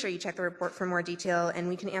please make sure you check the report for more detail, and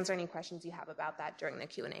we can answer any questions you have about that during the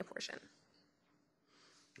Q&A portion.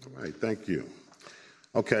 All right, thank you.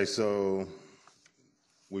 Okay, so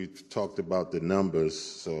we've talked about the numbers,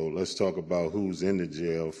 so let's talk about who's in the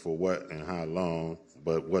jail for what and how long.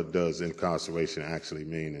 But what does incarceration actually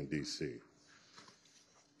mean in D.C.?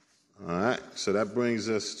 All right, so that brings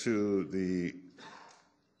us to the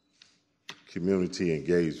community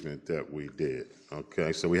engagement that we did.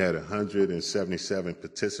 Okay, so we had 177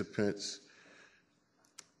 participants.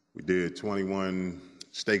 We did 21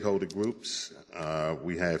 stakeholder groups.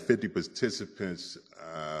 We had 50 participants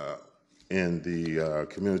in the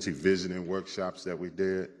community visioning workshops that we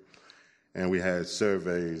did. And we had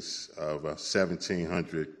surveys of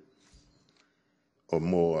 1,700 or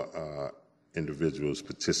more individuals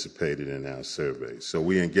participated in our surveys. So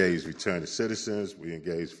we engaged returning citizens, we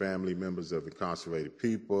engaged family members of incarcerated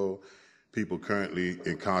people, people currently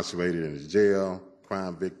incarcerated in the jail,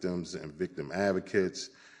 crime victims and victim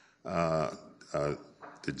advocates, the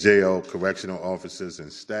jail, correctional officers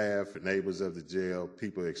and staff, neighbors of the jail,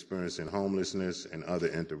 people experiencing homelessness, and other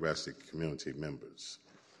interested community members.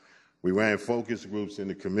 We ran focus groups in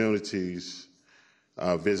the communities,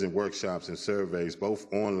 visiting workshops and surveys,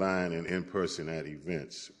 both online and in person at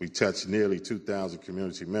events. We touched nearly 2,000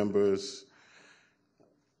 community members.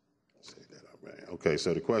 Say that already. Okay,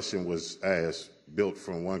 so the question was asked, built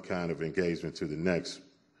from one kind of engagement to the next,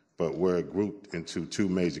 but we're grouped into 2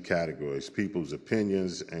 major categories: people's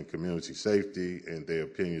opinions and community safety, and their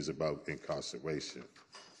opinions about incarceration.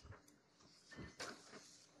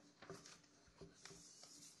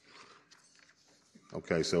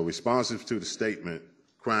 Okay, so responsive to the statement,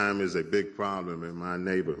 crime is a big problem in my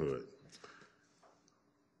neighborhood.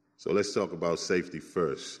 So let's talk about safety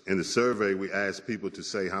first. In the survey, we asked people to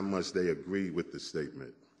say how much they agree with the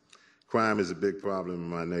statement. Crime is a big problem in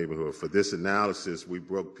my neighborhood. For this analysis, we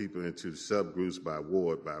broke people into subgroups by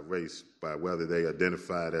ward, by race, by whether they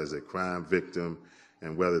identified as a crime victim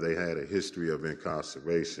and whether they had a history of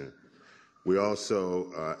incarceration. We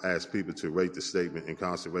also asked people to rate the statement,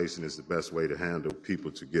 incarceration is the best way to handle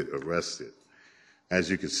people to get arrested. As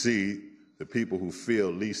you can see, the people who feel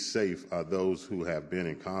least safe are those who have been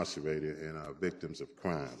incarcerated and are victims of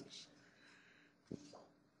crimes.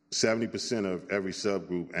 70% of every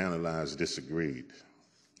subgroup analyzed disagreed.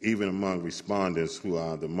 Even among respondents who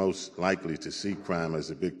are the most likely to see crime as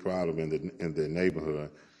a big problem in their neighborhood,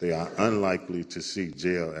 they are unlikely to see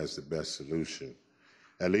jail as the best solution.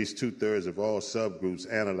 At least 2/3 of all subgroups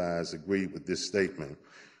analyzed agreed with this statement,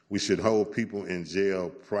 We should hold people in jail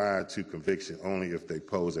prior to conviction only if they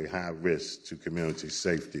pose a high risk to community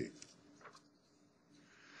safety.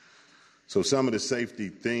 So some of the safety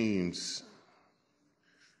themes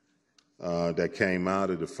that came out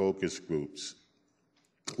of the focus groups,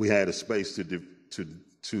 we had a space to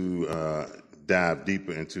dive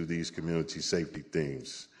deeper into these community safety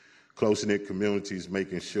themes. Close-knit communities,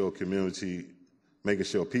 making sure people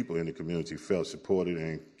in the community felt supported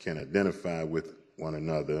and can identify with one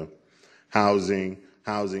another. Housing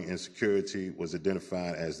insecurity was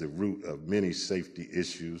identified as the root of many safety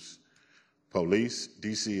issues. Police,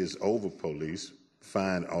 DC is over-police,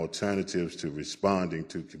 find alternatives to responding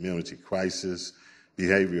to community crisis.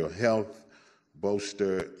 Behavioral health,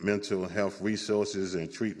 bolster mental health resources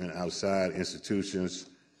and treatment outside institutions.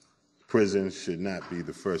 Prison should not be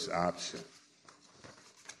the first option.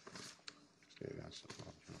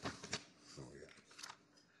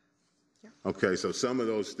 Okay, so some of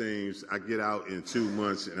those things, I get out in 2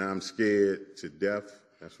 months and I'm scared to death.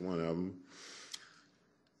 That's one of them.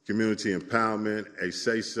 Community empowerment, a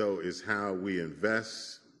say-so is how we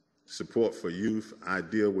invest. Support for youth, I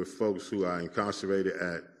deal with folks who are incarcerated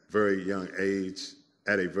at a very young age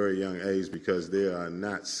because there are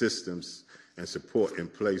not systems and support in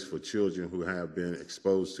place for children who have been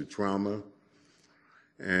exposed to trauma.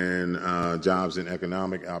 And jobs and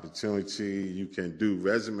economic opportunity. You can do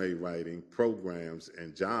resume writing programs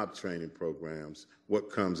and job training programs.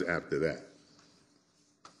 What comes after that?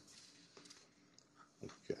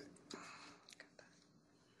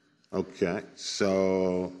 Okay,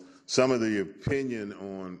 so some of the opinion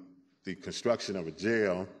on the construction of a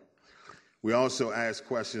jail. We also asked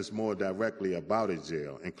questions more directly about a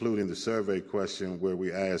jail, including the survey question where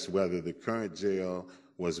we asked whether the current jail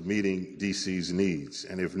was meeting DC's needs,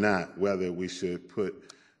 and if not, whether we should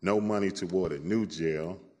put no money toward a new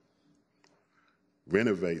jail,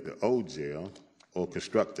 renovate the old jail, or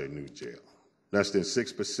construct a new jail. Less than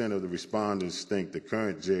 6% of the respondents think the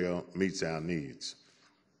current jail meets our needs.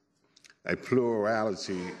 A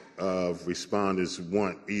plurality of respondents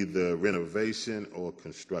want either renovation or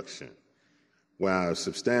construction, while a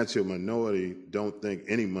substantial minority don't think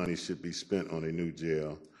any money should be spent on a new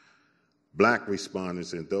jail. Black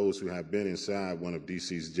respondents and those who have been inside one of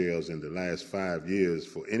DC's jails in the last 5 years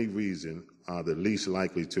for any reason are the least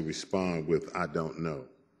likely to respond with, "I don't know,"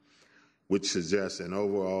 which suggests an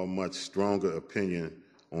overall much stronger opinion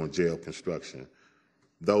on jail construction.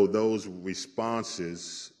 Though those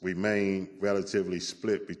responses remain relatively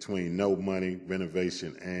split between no money,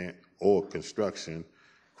 renovation, or construction,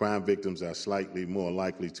 crime victims are slightly more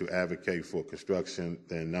likely to advocate for construction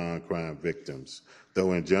than non-crime victims,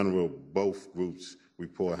 though in general, both groups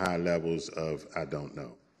report high levels of "I don't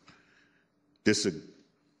know."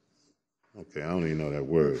 Okay, I don't even know that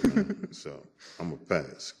word, so I'm going to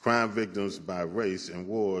pass. Crime victims by race and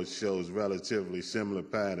wars shows relatively similar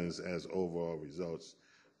patterns as overall results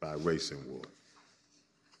by race and war.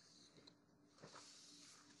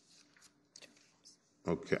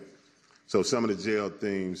 Okay. So some of the jail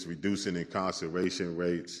themes, reducing incarceration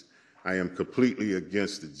rates. I am completely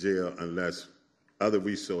against the jail unless other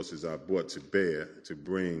resources are brought to bear to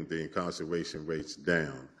bring the incarceration rates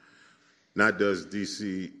down. Not does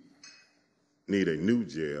DC need a new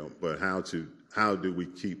jail, but how do we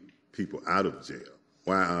keep people out of jail?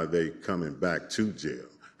 Why are they coming back to jail?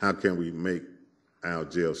 How can we make our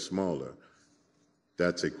jail smaller?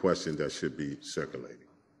 That's a question that should be circulating.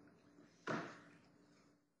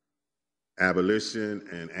 Abolition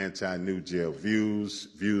and anti-new jail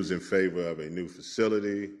views in favor of a new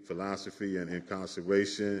facility, philosophy and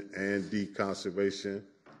incarceration and decarceration,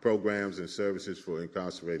 programs and services for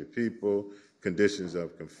incarcerated people, conditions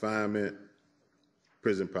of confinement,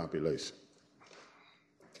 prison population.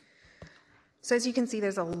 So as you can see,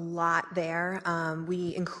 there's a lot there.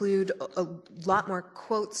 We include a lot more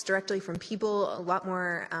quotes directly from people, a lot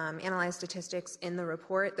more analyzed statistics in the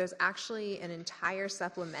report. There's actually an entire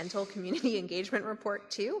supplemental community engagement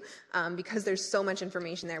report too, because there's so much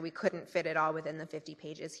information there, we couldn't fit it all within the 50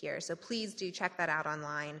 pages here. So please do check that out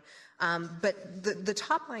online. But the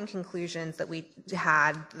top line conclusions that we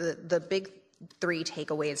had, the big 3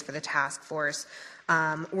 takeaways for the task force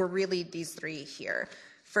were really these 3 here.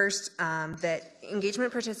 First, that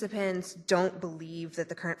engagement participants don't believe that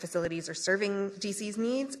the current facilities are serving DC's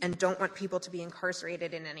needs and don't want people to be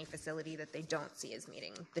incarcerated in any facility that they don't see as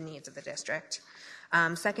meeting the needs of the district.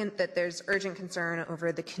 Second, that there's urgent concern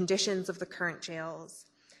over the conditions of the current jails.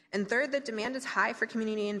 And third, that demand is high for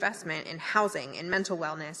community investment in housing and mental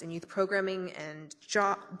wellness and youth programming and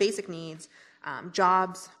basic needs,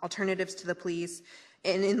 jobs, alternatives to the police,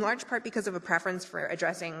 and in large part because of a preference for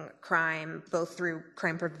addressing crime both through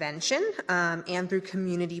crime prevention and through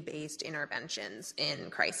community-based interventions in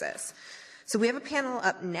crisis. So we have a panel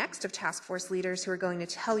up next of task force leaders who are going to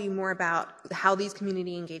tell you more about how these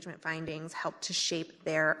community engagement findings help to shape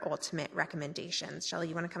their ultimate recommendations. Shelley,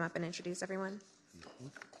 you want to come up and introduce everyone?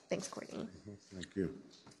 Thanks, Courtney. Thank you.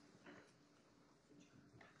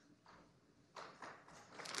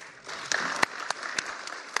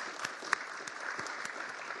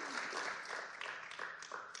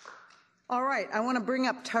 All right, I want to bring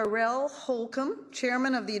up Tyrell Holcomb,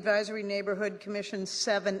 Chairman of the Advisory Neighborhood Commission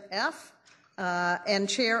 7F and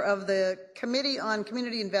Chair of the Committee on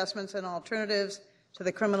Community Investments and Alternatives to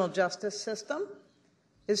the Criminal Justice System.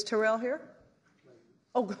 Is Tyrell here?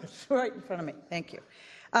 Oh, good, right in front of me, thank you.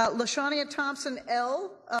 LaShania Thompson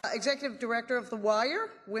L., Executive Director of The Wire,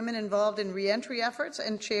 Women Involved in Reentry Efforts,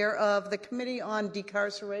 and Chair of the Committee on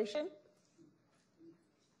Decarceration.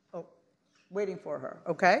 Oh, waiting for her,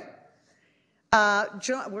 okay.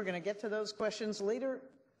 John, we're going to get to those questions later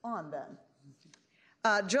on then.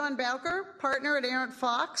 John Bowker, partner at Arent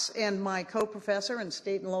Fox and my co-professor in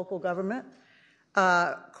state and local government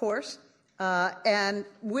course. And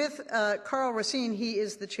with Carl Racine, he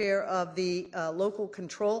is the chair of the Local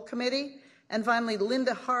Control Committee. And finally,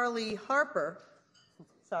 Linda Harley Harper,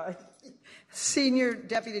 Senior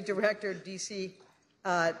Deputy Director, DC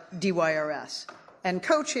DYRS, and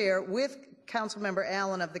co-chair with Councilmember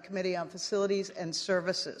Allen of the Committee on Facilities and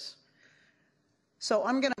Services. So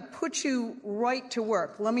I'm going to put you right to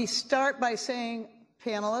work. Let me start by saying,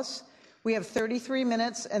 panelists, we have 33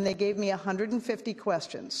 minutes and they gave me 150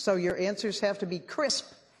 questions. So your answers have to be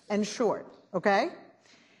crisp and short, okay?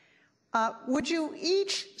 Would you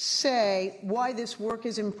each say why this work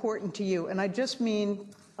is important to you? And I just mean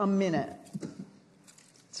a minute.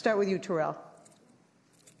 Start with you, Tyrell.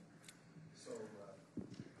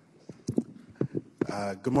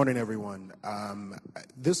 Good morning, everyone.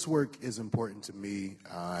 This work is important to me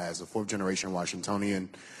as a fourth-generation Washingtonian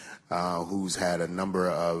who's had a number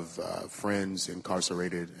of friends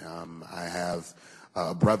incarcerated. I have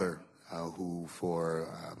a brother who,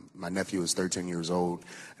 my nephew is 13 years old,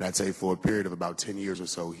 and I'd say for a period of about 10 years or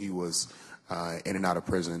so, he was in and out of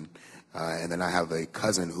prison. And then I have a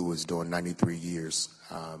cousin who is doing 93 years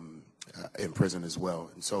in prison as well.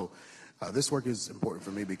 And so this work is important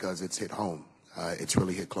for me because it's hit home. It's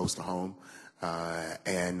really hit close to home,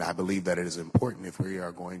 and I believe that it is important if we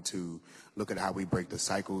are going to look at how we break the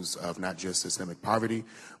cycles of not just systemic poverty,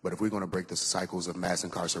 but if we're going to break the cycles of mass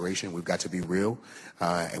incarceration, we've got to be real,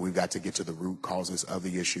 and we've got to get to the root causes of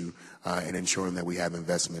the issue and ensuring that we have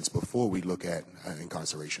investments before we look at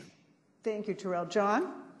incarceration. Thank you, Tyrell.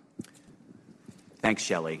 John? Thanks,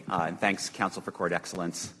 Shelley, and thanks, Council for Court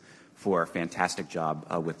Excellence, for a fantastic job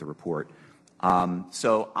with the report.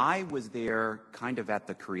 So I was there kind of at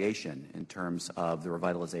the creation in terms of the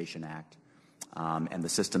Revitalization Act and the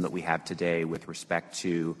system that we have today with respect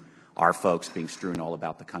to our folks being strewn all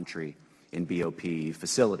about the country in BOP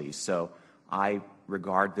facilities. So I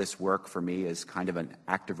regard this work for me as kind of an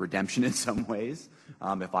act of redemption in some ways,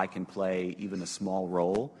 if I can play even a small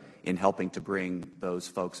role in helping to bring those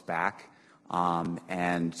folks back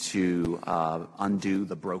and to undo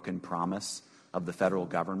the broken promise of the federal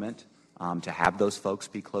government to have those folks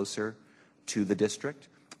be closer to the district.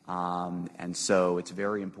 And so it's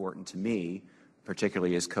very important to me,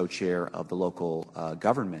 particularly as co-chair of the local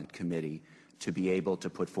government committee, to be able to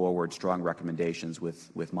put forward strong recommendations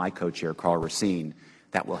with my co-chair, Carl Racine,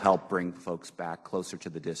 that will help bring folks back closer to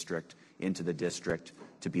the district, into the district,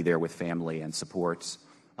 to be there with family and supports,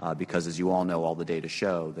 because as you all know, all the data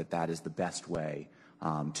show that that is the best way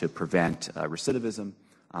to prevent recidivism,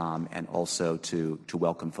 and also to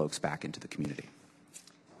welcome folks back into the community.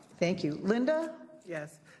 Thank you. Linda?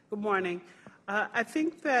 Yes. Good morning. I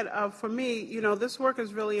think that for me, this work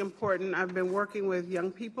is really important. I've been working with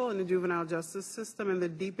young people in the juvenile justice system and the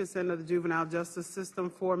deepest end of the juvenile justice system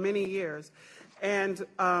for many years. And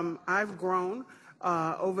I've grown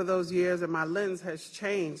over those years and my lens has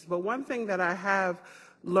changed. But one thing that I have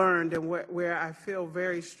learned and where I feel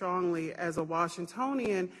very strongly as a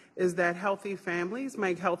Washingtonian is that healthy families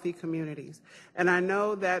make healthy communities. And I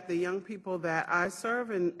know that the young people that I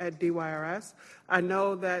serve at DYRS, I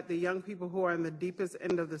know that the young people who are in the deepest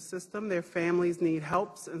end of the system, their families need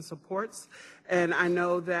helps and supports. And I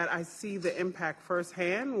know that I see the impact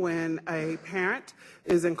firsthand when a parent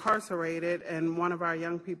is incarcerated and one of our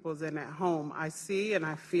young people is in at home. I see and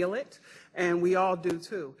I feel it, and we all do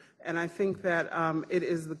too. And I think that it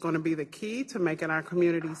is going to be the key to making our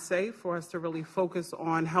community safe for us to really focus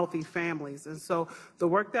on healthy families. And so the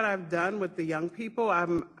work that I've done with the young people,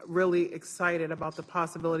 I'm really excited about the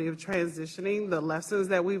possibility of transitioning the lessons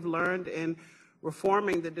that we've learned in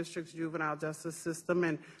reforming the district's juvenile justice system.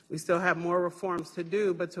 And we still have more reforms to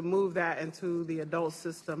do, but to move that into the adult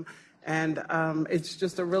system. And it's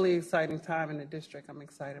just a really exciting time in the district. I'm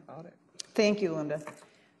excited about it. Thank you, Linda.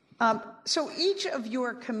 So each of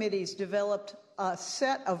your committees developed a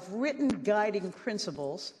set of written guiding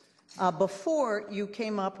principles before you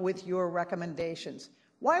came up with your recommendations.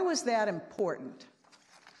 Why was that important?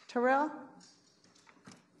 Terrell?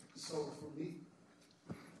 So for me,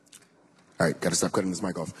 all right, got to stop cutting this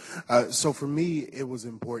mic off. So for me, it was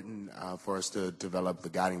important for us to develop the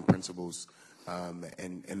guiding principles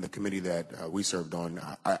in the committee that we served on.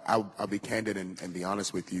 I'll be candid and be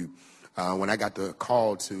honest with you. When I got the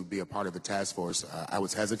call to be a part of the task force, I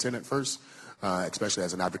was hesitant at first, especially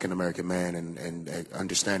as an African-American man and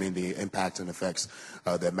understanding the impact and effects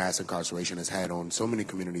that mass incarceration has had on so many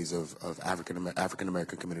communities of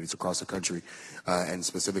African-American communities across the country, and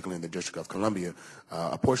specifically in the District of Columbia.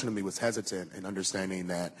 A portion of me was hesitant in understanding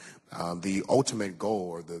that the ultimate goal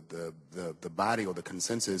or the body or the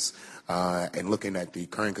consensus in looking at the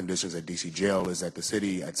current conditions at DC jail is that the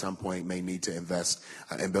city at some point may need to invest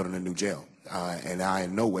in building a new jail. And I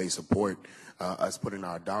in no way support us putting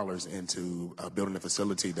our dollars into building a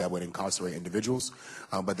facility that would incarcerate individuals,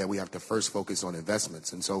 but that we have to first focus on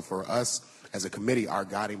investments. And so for us as a committee, our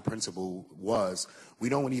guiding principle was we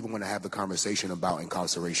don't even want to have the conversation about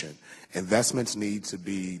incarceration. Investments need to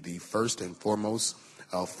be the first and foremost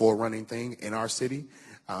forerunning thing in our city.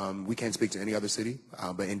 We can't speak to any other city,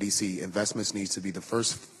 but in DC, investments needs to be the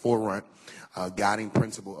first forerun guiding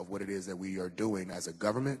principle of what it is that we are doing as a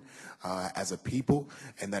government, as a people,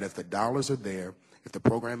 and that if the dollars are there, if the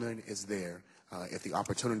programming is there, if the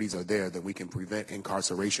opportunities are there, then we can prevent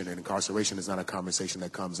incarceration, and incarceration is not a conversation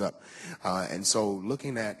that comes up. And so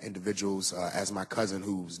looking at individuals, as my cousin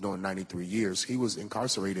who's doing 93 years, he was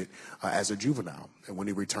incarcerated as a juvenile. And when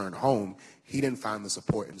he returned home, he didn't find the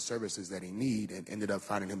support and services that he needed and ended up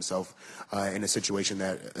finding himself in a situation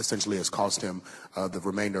that essentially has cost him the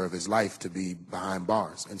remainder of his life to be behind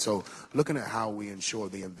bars. And so looking at how we ensure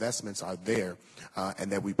the investments are there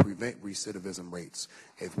and that we prevent recidivism rates.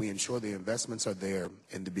 If we ensure the investments are there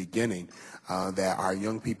in the beginning, that our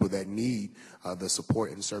young people that need the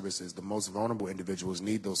support and services, the most vulnerable individuals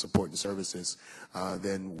need those support and services,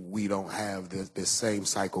 then we don't have this same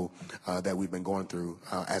cycle that we've been going through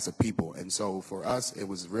as a people. And so for us, it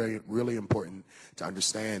was really important to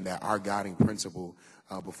understand that our guiding principle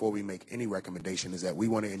before we make any recommendation is that we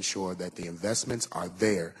want to ensure that the investments are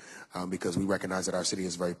there because we recognize that our city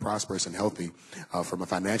is very prosperous and healthy from a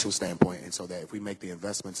financial standpoint, and so that if we make the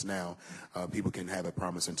investments now, people can have a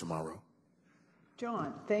promising tomorrow.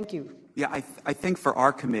 John, thank you. Yeah, I think for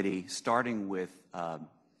our committee, starting with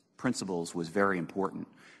principles was very important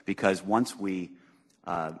because once we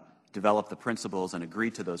developed the principles and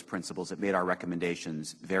agreed to those principles, it made our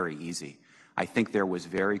recommendations very easy. I think there was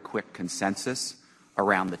very quick consensus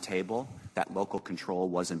around the table that local control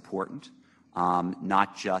was important,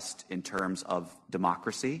 not just in terms of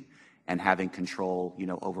democracy and having control,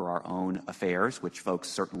 over our own affairs, which folks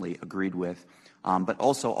certainly agreed with, but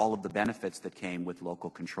also all of the benefits that came with local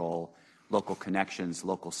control, local connections,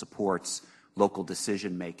 local supports, local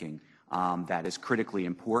decision-making, that is critically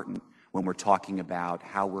important when we're talking about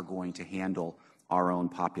how we're going to handle our own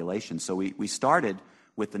population. So we started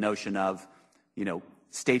with the notion of,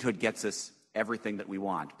 statehood gets us everything that we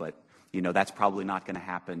want, but that's probably not going to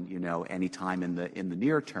happen, anytime in the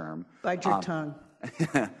near term. Bite your tongue.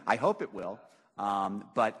 I hope it will.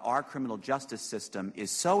 But our criminal justice system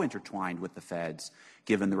is so intertwined with the feds,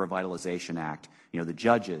 given the Revitalization Act. The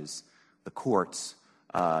judges, the courts,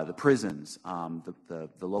 the prisons, the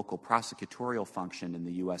local prosecutorial function in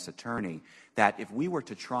the U.S. Attorney, that if we were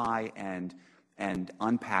to try and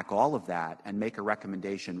unpack all of that and make a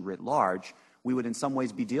recommendation writ large, we would in some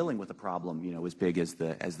ways be dealing with a problem, as big as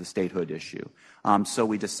the statehood issue. So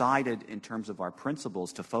we decided in terms of our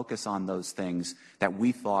principles to focus on those things that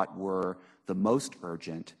we thought were the most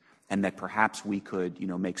urgent and that perhaps we could,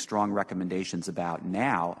 make strong recommendations about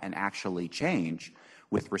now and actually change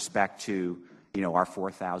with respect to, our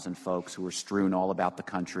 4,000 folks who are strewn all about the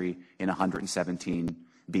country in 117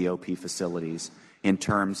 BOP facilities, in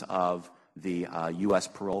terms of the U.S.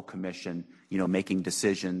 Parole Commission, making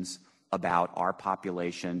decisions about our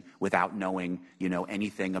population without knowing,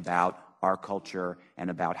 anything about our culture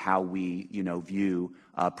and about how we, view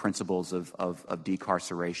principles of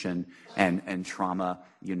decarceration and trauma,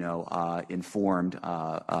 informed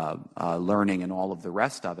learning and all of the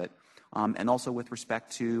rest of it. And also with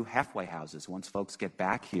respect to halfway houses, once folks get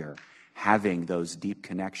back here, having those deep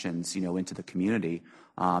connections, into the community,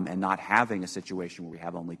 and not having a situation where we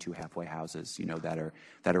have only 2 halfway houses,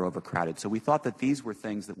 that are overcrowded. So we thought that these were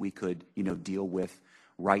things that we could, deal with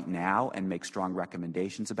right now and make strong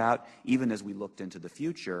recommendations about, even as we looked into the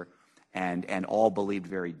future and all believed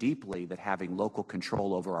very deeply that having local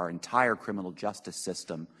control over our entire criminal justice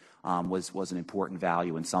system was an important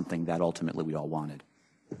value and something that ultimately we all wanted.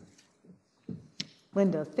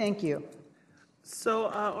 Linda, thank you. So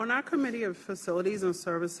on our Committee of Facilities and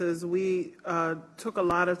Services, we took a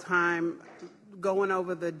lot of time going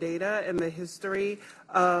over the data and the history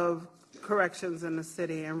of corrections in the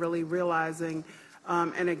city and really realizing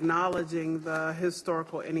and acknowledging the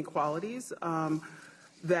historical inequalities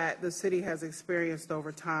that the city has experienced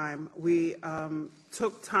over time. We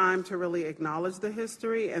took time to really acknowledge the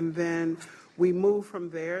history, and then we moved from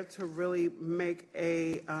there to really make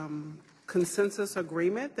a consensus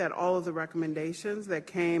agreement that all of the recommendations that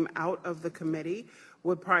came out of the committee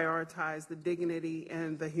would prioritize the dignity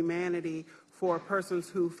and the humanity for persons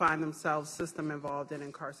who find themselves system involved and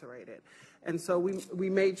incarcerated. And so we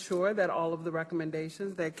made sure that all of the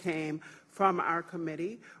recommendations that came from our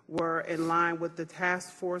committee were in line with the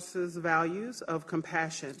task force's values of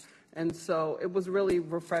compassion. And so it was really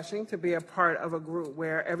refreshing to be a part of a group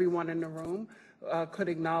where everyone in the room could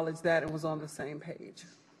acknowledge that and was on the same page.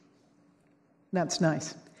 That's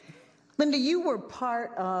nice. Linda, you were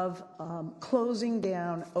part of closing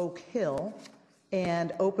down Oak Hill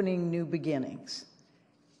and opening New Beginnings.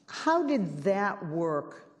 How did that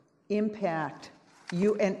work impact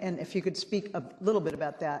you? And if you could speak a little bit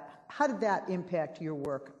about that, how did that impact your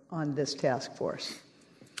work on this task force?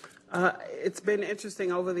 It's been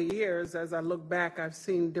interesting over the years. As I look back, I've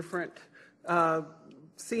seen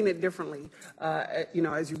seen it differently.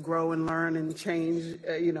 As you grow and learn and change,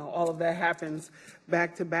 all of that happens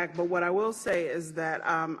back to back. But what I will say is that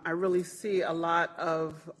I really see a lot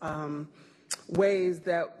of ways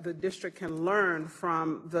that the district can learn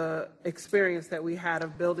from the experience that we had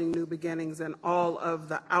of building New Beginnings and all of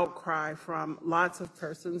the outcry from lots of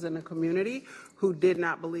persons in the community who did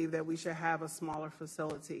not believe that we should have a smaller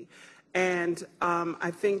facility. And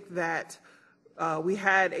I think that we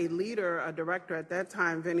had a leader, a director at that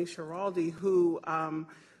time, Vinny Schiraldi, who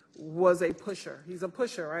was a pusher. He's a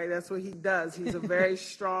pusher, right? That's what he does. He's a very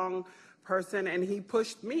strong person, and he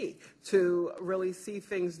pushed me to really see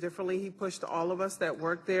things differently. He pushed all of us that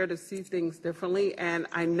worked there to see things differently, and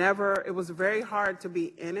it was very hard to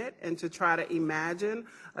be in it and to try to imagine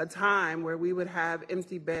a time where we would have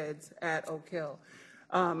empty beds at Oak Hill.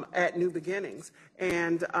 At New Beginnings.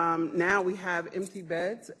 And now we have empty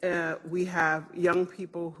beds. We have young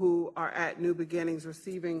people who are at New Beginnings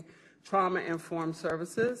receiving trauma-informed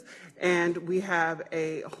services, and we have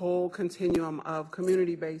a whole continuum of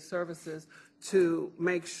community-based services to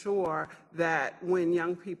make sure that when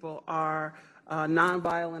young people are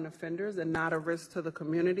nonviolent offenders and not a risk to the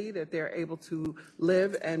community, that they're able to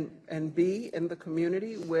live and be in the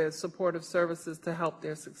community with supportive services to help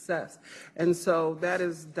their success. And so that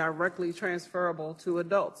is directly transferable to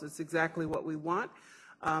adults. It's exactly what we want.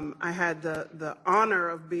 I had the honor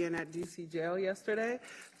of being at DC Jail yesterday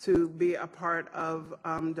to be a part of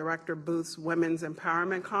Director Booth's Women's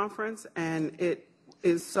Empowerment Conference, and it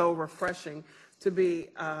is so refreshing to be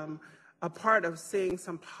a part of seeing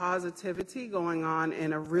some positivity going on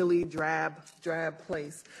in a really drab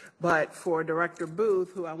place. But for Director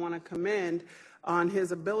Booth, who I want to commend on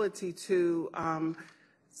his ability to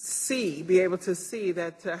be able to see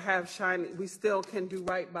that to have shining, we still can do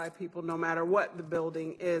right by people no matter what the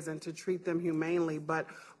building is and to treat them humanely. But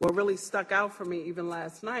what really stuck out for me even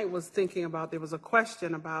last night was thinking about, there was a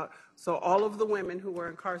question about, so all of the women who were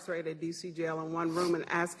incarcerated at DC Jail in one room and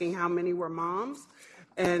asking how many were moms.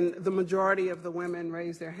 And the majority of the women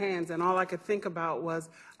raised their hands, and all I could think about was,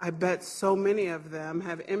 I bet so many of them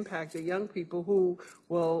have impacted young people who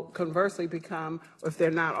will conversely become, if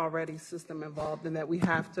they're not already system involved, and that we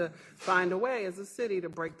have to find a way as a city to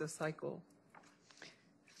break the cycle.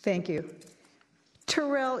 Thank you.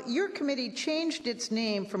 Terrell, your committee changed its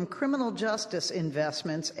name from Criminal Justice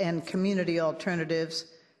Investments and Community Alternatives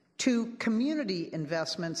to Community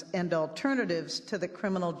Investments and Alternatives to the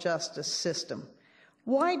Criminal Justice System.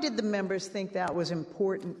 Why did the members think that was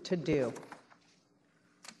important to do?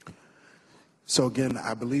 So again,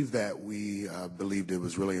 I believe that we believed it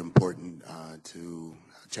was really important to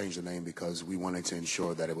change the name because we wanted to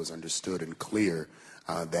ensure that it was understood and clear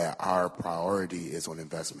that our priority is on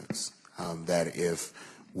investments. That if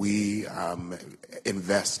we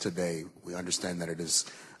invest today, we understand that it is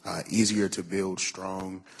easier to build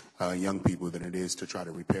strong young people than it is to try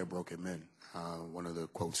to repair broken men. One of the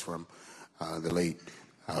quotes from the late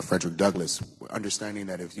Frederick Douglass, understanding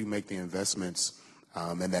that if you make the investments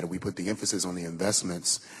and that we put the emphasis on the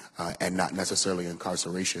investments and not necessarily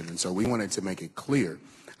incarceration. And so we wanted to make it clear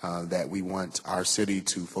that we want our city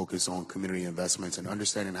to focus on community investments and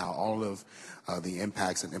understanding how all of the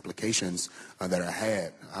impacts and implications that are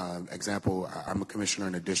had. Example, I'm a commissioner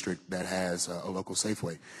in a district that has a local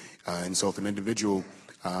Safeway. And so if an individual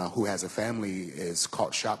who has a family is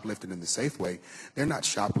caught shoplifting in the Safeway, they're not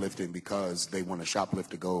shoplifting because they want to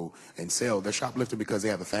shoplift to go and sell. They're shoplifting because they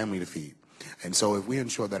have a family to feed. And so if we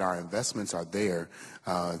ensure that our investments are there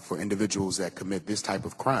for individuals that commit this type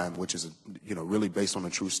of crime, which is really based on a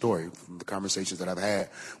true story from the conversations that I've had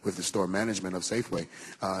with the store management of Safeway.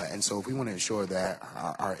 And so if we want to ensure that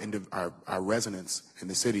our residents in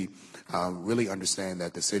the city really understand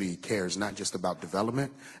that the city cares not just about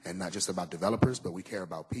development and not just about developers, but we care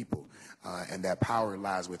about people, and that power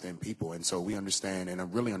lies within people. And so we understand and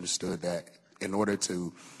have really understood that in order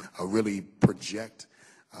to really project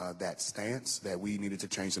that stance, that we needed to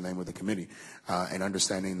change the name of the committee, and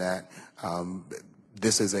understanding that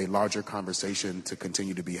this is a larger conversation to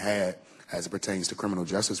continue to be had as it pertains to criminal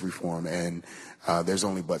justice reform. And there's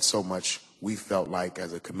only but so much we felt like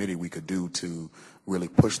as a committee we could do to really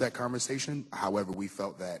push that conversation. However, we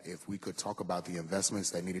felt that if we could talk about the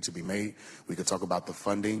investments that needed to be made, we could talk about the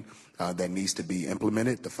funding that needs to be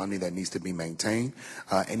implemented, the funding that needs to be maintained,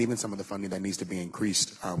 and even some of the funding that needs to be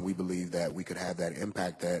increased. We believe that we could have that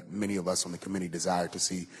impact that many of us on the committee desire to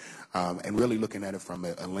see, and really looking at it from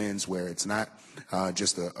a lens where it's not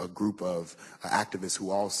just a group of activists who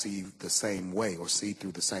all see the same way or see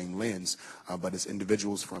through the same lens, but it's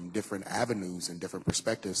individuals from different avenues and different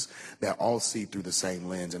perspectives that all see through the same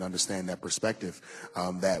lens and understand that perspective,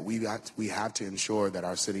 that we have to ensure that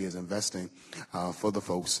our city is investing for the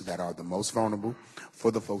folks that are the most vulnerable,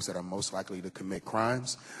 for the folks that are most likely to commit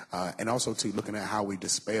crimes, and also to looking at how we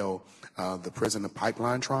dispel the prison to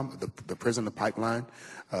pipeline trauma, the prison to pipeline,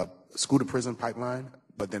 school to prison pipeline,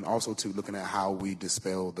 but then also to looking at how we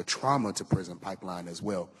dispel the trauma to prison pipeline as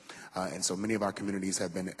well. And so many of our communities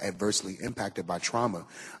have been adversely impacted by trauma.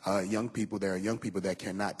 There are young people that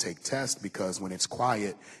cannot take tests because when it's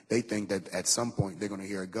quiet, they think that at some point they're going to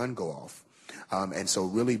hear a gun go off. And so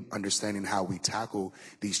really understanding how we tackle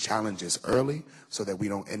these challenges early so that we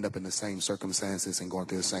don't end up in the same circumstances and going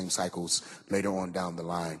through the same cycles later on down the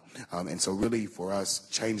line. And so really for us,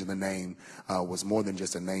 changing the name was more than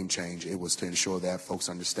just a name change. It was to ensure that folks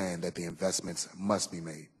understand that the investments must be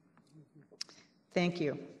made. Thank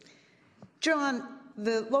you. John,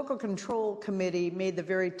 the Local Control Committee made the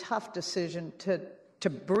very tough decision to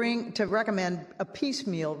recommend a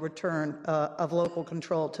piecemeal return of local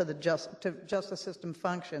control to the justice system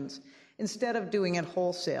functions instead of doing it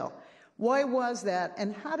wholesale. Why was that,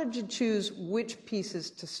 and how did you choose which pieces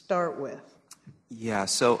to start with? Yeah,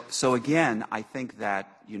 so again, I think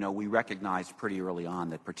that, we recognized pretty early on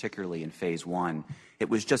that particularly in phase one, it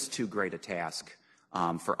was just too great a task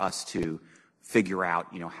for us to figure out,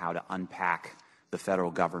 how to unpack the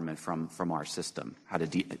federal government from our system, how to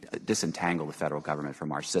disentangle the federal government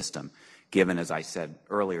from our system, given, as I said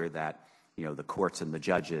earlier, that the courts and the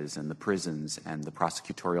judges and the prisons and the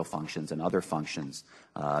prosecutorial functions and other functions,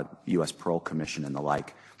 U.S. Parole Commission and the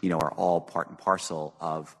like, are all part and parcel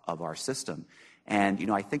of our system.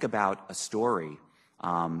 And, I think about a story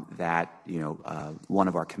that, one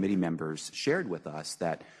of our committee members shared with us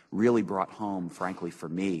that really brought home, frankly, for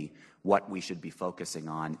me, what we should be focusing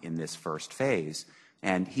on in this first phase.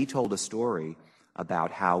 And he told a story about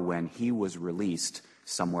how when he was released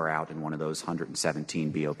somewhere out in one of those 117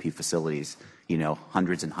 BOP facilities,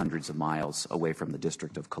 hundreds and hundreds of miles away from the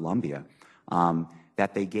District of Columbia,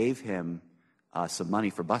 that they gave him some money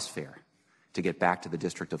for bus fare to get back to the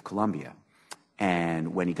District of Columbia.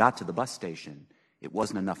 And when he got to the bus station, it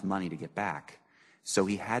wasn't enough money to get back. So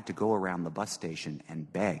he had to go around the bus station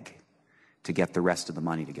and beg to get the rest of the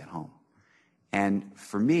money to get home. And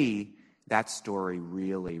for me, that story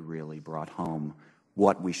really, really brought home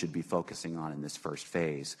what we should be focusing on in this first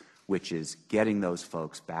phase, which is getting those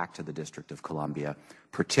folks back to the District of Columbia,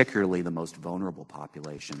 particularly the most vulnerable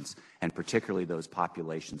populations, and particularly those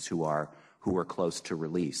populations who are close to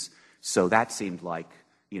release. So that seemed like,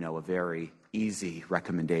 a very easy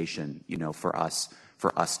recommendation, for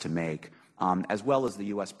us to make, as well as the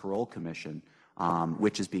U.S. Parole Commission,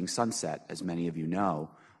 which is being sunset, as many of you know,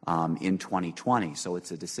 in 2020. So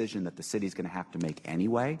it's a decision that the city is going to have to make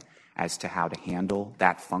anyway as to how to handle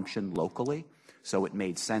that function locally. So it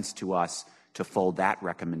made sense to us to fold that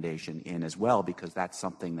recommendation in as well, because that's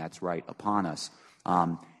something that's right upon us.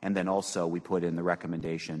 And then also we put in the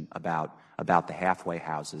recommendation about the halfway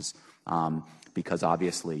houses, because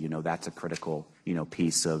obviously, that's a critical,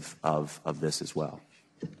 piece of this as well.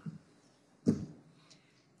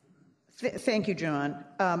 Thank you, John.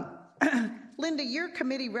 Linda, your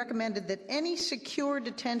committee recommended that any secure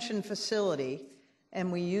detention facility,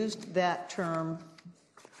 and we used that term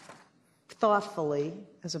thoughtfully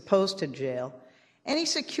as opposed to jail, any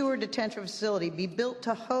secure detention facility be built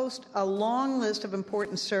to host a long list of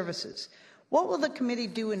important services. What will the committee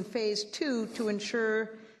do in phase 2 to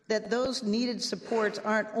ensure that those needed supports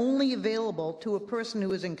aren't only available to a person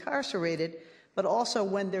who is incarcerated, but also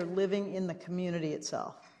when they're living in the community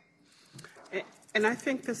itself? And I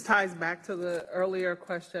think this ties back to the earlier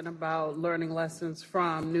question about learning lessons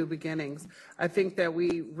from New Beginnings. I think that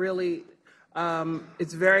we really,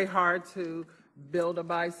 it's very hard to build a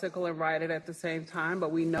bicycle and ride it at the same time,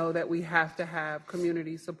 but we know that we have to have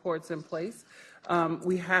community supports in place.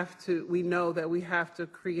 We know that we have to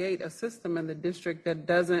create a system in the district that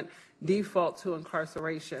doesn't default to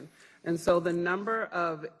incarceration. And so the number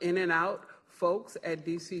of in and out folks at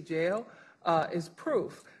DC jail is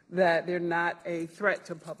proof that they're not a threat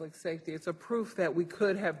to public safety. It's a proof that we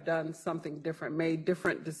could have done something different, made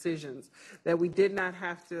different decisions, that we did not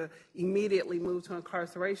have to immediately move to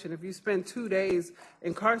incarceration. If you spend 2 days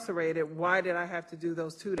incarcerated, why did I have to do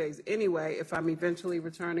those 2 days anyway if I'm eventually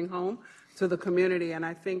returning home to the community? And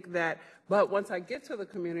I think that, but once I get to the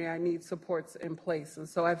community, I need supports in place. And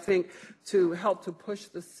so I think to help to push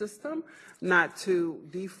the system, not to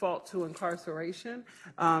default to incarceration,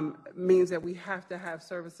 means that we have to have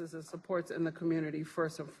services and supports in the community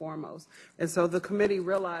first and foremost. And so the committee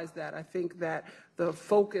realized that. I think that the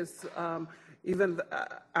focus, even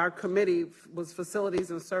our committee was facilities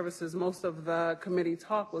and services. Most of the committee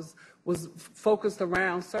talk was focused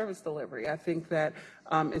around service delivery. I think that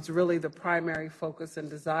it's really the primary focus and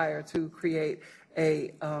desire to create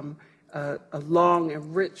a long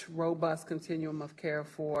and rich, robust continuum of care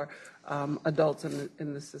for adults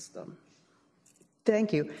in the system.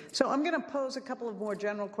 Thank you. So I'm going to pose a couple of more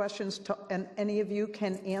general questions, and any of you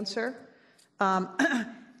can answer.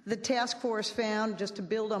 The task force found, just to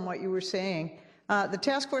build on what you were saying, the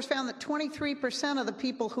task force found that 23% of the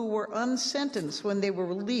people who were unsentenced when they were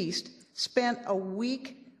released spent a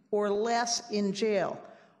week or less in jail.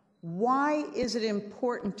 Why is it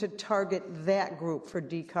important to target that group for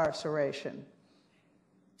decarceration?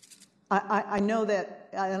 I know that,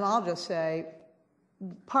 and I'll just say,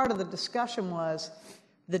 part of the discussion was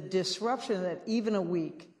the disruption that even a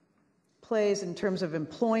week plays in terms of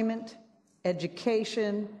employment,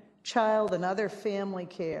 education, child and other family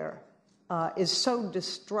care is so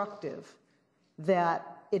destructive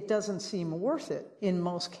that it doesn't seem worth it in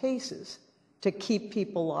most cases to keep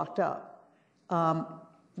people locked up.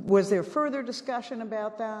 Was there further discussion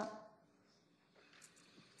about that?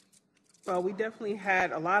 Well, we definitely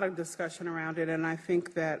had a lot of discussion around it, and I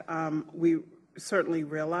think that we certainly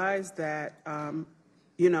realized that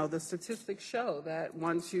the statistics show that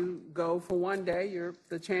once you go for one day,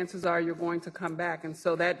 the chances are you're going to come back. And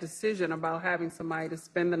so that decision about having somebody to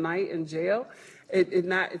spend the night in jail,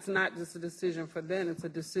 it's not just a decision for them, it's a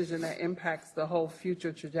decision that impacts the whole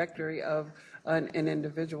future trajectory of an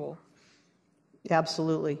individual.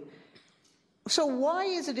 Absolutely. So why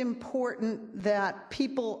is it important that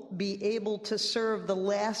people be able to serve the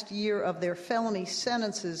last year of their felony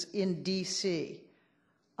sentences in D.C.?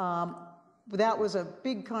 That was a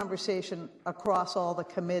big conversation across all the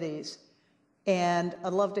committees, and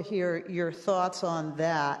I'd love to hear your thoughts on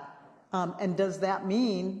that. And does that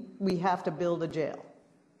mean we have to build a jail?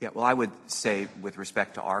 Yeah, well, I would say with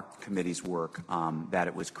respect to our committee's work that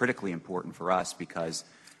it was critically important for us because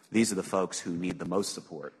these are the folks who need the most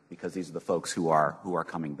support, because these are the folks who are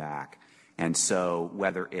coming back. And so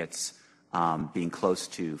whether it's being close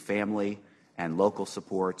to family and local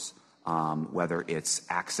supports, whether it's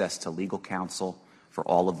access to legal counsel for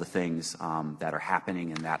all of the things that are happening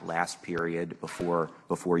in that last period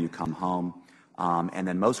before you come home, and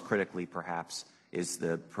then most critically perhaps is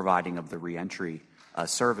the providing of the reentry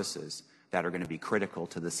services that are going to be critical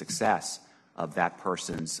to the success of that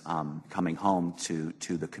person's coming home to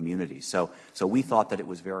the community. So we thought that it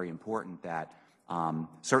was very important that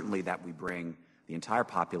certainly that we bring the entire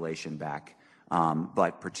population back,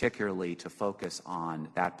 but particularly to focus on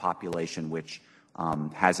that population which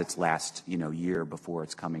has its last, year before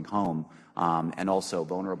it's coming home, and also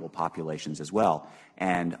vulnerable populations as well.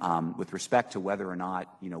 And with respect to whether or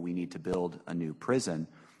not, we need to build a new prison,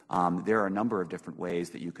 there are a number of different ways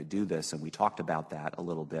that you could do this, and we talked about that a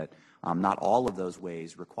little bit. Not all of those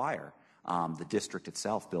ways require the district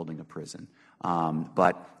itself building a prison.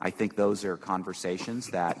 But I think those are conversations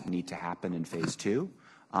that need to happen in phase 2.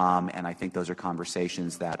 And I think those are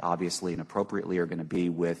conversations that obviously and appropriately are going to be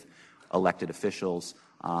with elected officials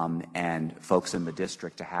and folks in the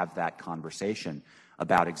district to have that conversation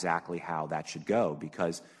about exactly how that should go.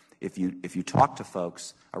 Because if you talk to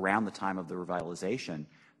folks around the time of the revitalization,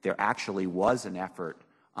 there actually was an effort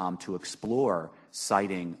to explore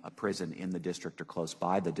siting a prison in the district or close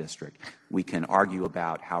by the district. We can argue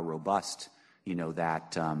about how robust,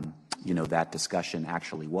 that discussion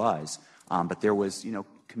actually was, but there was,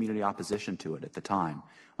 community opposition to it at the time.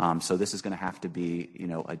 So this is going to have to be,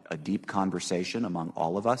 a deep conversation among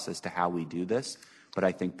all of us as to how we do this. But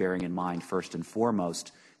I think bearing in mind first and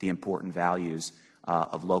foremost the important values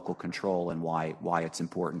of local control and why it's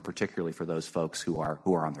important, particularly for those folks who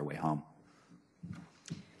are on their way home.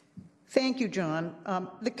 Thank you, John.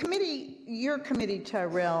 Your committee,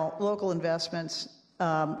 Tyrell, local investments,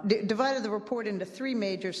 divided the report into 3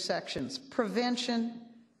 major sections: prevention,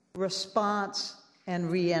 response,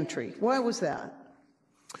 and reentry. Why was that?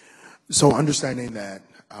 So understanding that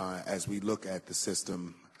as we look at the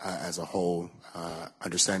system as a whole,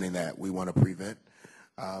 understanding that we want to prevent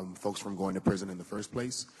folks from going to prison in the first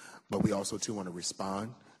place, but we also too want to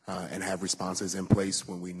respond and have responses in place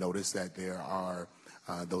when we notice that there are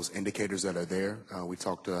those indicators that are there. We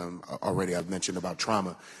talked already, I've mentioned about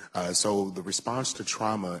trauma. So the response to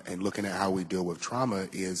trauma and looking at how we deal with trauma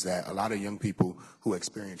is that a lot of young people who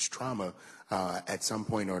experience trauma at some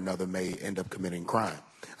point or another may end up committing crime.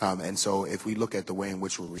 And so if we look at the way in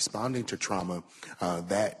which we're responding to trauma,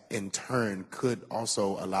 that in turn could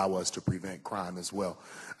also allow us to prevent crime as well.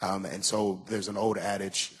 And so there's an old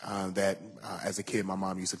adage that as a kid my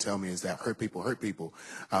mom used to tell me is that hurt people hurt people.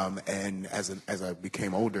 And as I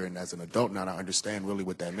became older and as an adult now, I understand really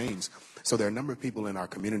what that means. So there are a number of people in our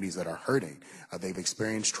communities that are hurting. They've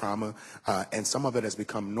experienced trauma, and some of it has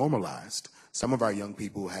become normalized. Some of our young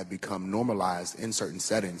people have become normalized in certain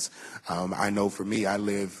settings. I know for me, I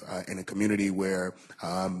live in a community where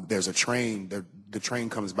there's a train. The train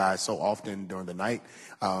comes by so often during the night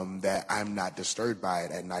that I'm not disturbed by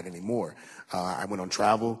it at night anymore. I went on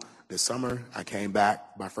travel this summer. I came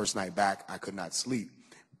back. My first night back, I could not sleep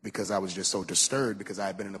because I was just so disturbed because I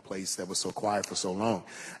had been in a place that was so quiet for so long.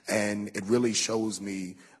 And it really shows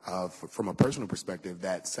me from a personal perspective,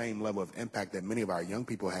 that same level of impact that many of our young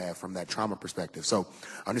people have from that trauma perspective. So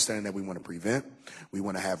understanding that we want to prevent, we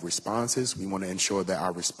want to have responses, we want to ensure that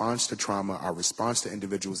our response to trauma, our response to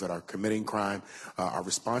individuals that are committing crime, our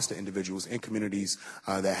response to individuals in communities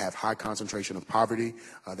that have high concentration of poverty,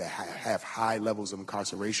 that have high levels of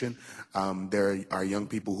incarceration. There are young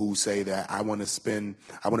people who say that I want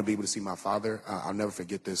to be able to see my father. I'll never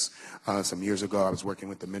forget this. Some years ago, I was working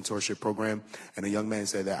with the mentorship program, and a young man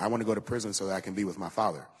said that I want to go to prison so that I can be with my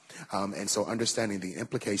father. And so understanding the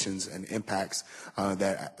implications and impacts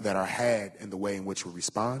that are had in the way in which we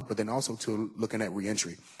respond, but then also to looking at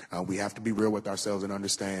reentry. We have to be real with ourselves and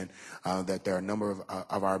understand that there are a number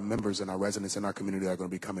of our members and our residents in our community that are going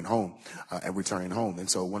to be coming home and returning home. And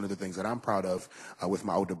so one of the things that I'm proud of with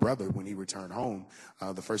my older brother, when he returned home,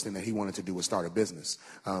 the first thing that he wanted to do was start a business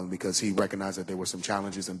because he recognized that there were some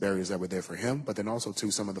challenges and barriers that were there for him, but then also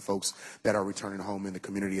to some of the folks that are returning home in the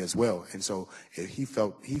community as well. And so he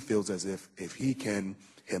feels as if he can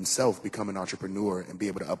himself become an entrepreneur and be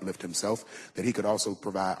able to uplift himself, that he could also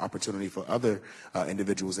provide opportunity for other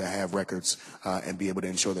individuals that have records and be able to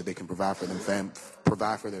ensure that they can provide for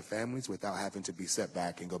their families without having to be set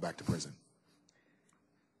back and go back to prison.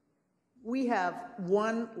 We have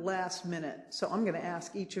one last minute, so I'm going to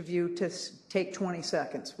ask each of you to take 20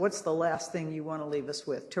 seconds. What's the last thing you want to leave us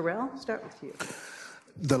with? Terrell, start with you.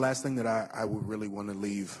 The last thing that I would really want to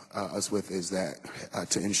leave us with is that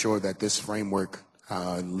to ensure that this framework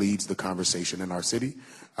leads the conversation in our city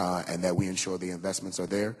and that we ensure the investments are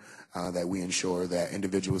there, that we ensure that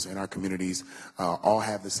individuals in our communities all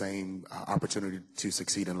have the same opportunity to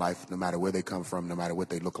succeed in life, no matter where they come from, no matter what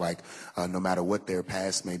they look like, no matter what their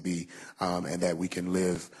past may be, and that we can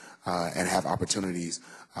live and have opportunities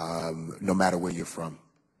no matter where you're from.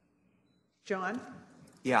 John?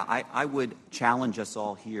 Yeah, I would challenge us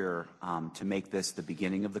all here to make this the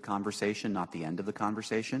beginning of the conversation, not the end of the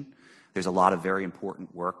conversation. There's a lot of very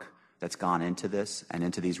important work that's gone into this and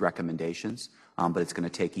into these recommendations, but it's going to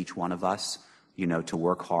take each one of us to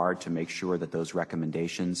work hard to make sure that those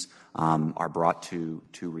recommendations are brought to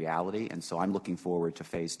reality. And so I'm looking forward to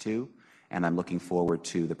phase 2, and I'm looking forward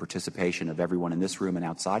to the participation of everyone in this room and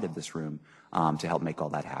outside of this room to help make all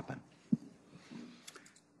that happen.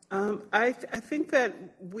 I think that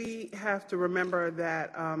we have to remember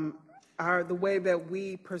that the way that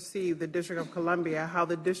we perceive the District of Columbia, how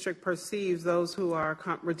the district perceives those who are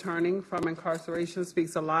returning from incarceration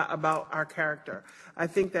speaks a lot about our character. I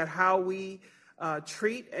think that how we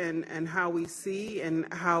treat and how we see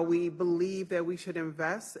and how we believe that we should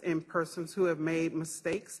invest in persons who have made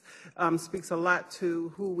mistakes speaks a lot to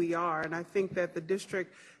who we are. And I think that the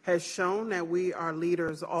district has shown that we are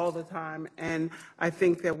leaders all the time, and I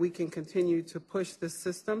think that we can continue to push the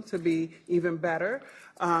system to be even better.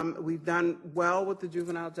 We've done well with the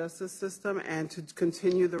juvenile justice system, and to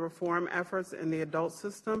continue the reform efforts in the adult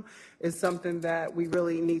system is something that we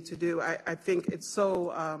really need to do. I think it's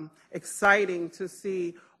so exciting to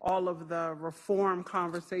see all of the reform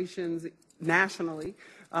conversations nationally.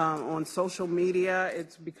 On social media,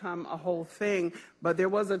 it's become a whole thing. But there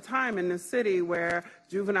was a time in the city where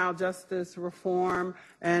juvenile justice reform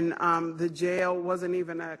and the jail wasn't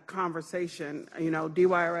even a conversation.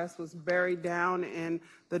 DYRS was buried down in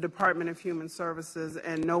the Department of Human Services,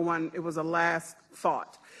 and it was a last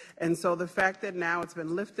thought. And so the fact that now it's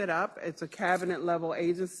been lifted up, it's a cabinet-level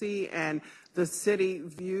agency, and the city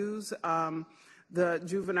views the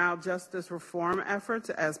juvenile justice reform efforts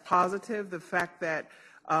as positive. The fact that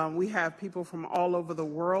we have people from all over the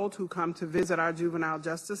world who come to visit our juvenile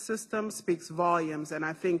justice system speaks volumes, and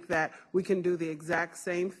I think that we can do the exact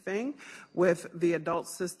same thing with the adult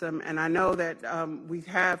system. And I know that we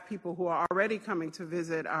have people who are already coming to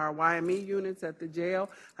visit our YME units at the jail.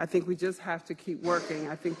 I think we just have to keep working.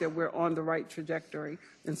 I think that we're on the right trajectory,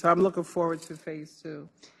 and so I'm looking forward to phase 2.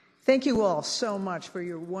 Thank you all so much for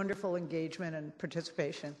your wonderful engagement and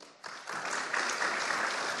participation.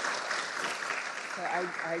 All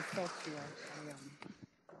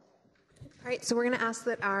right, so we're going to ask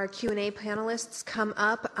that our Q&A panelists come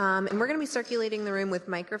up, and we're going to be circulating the room with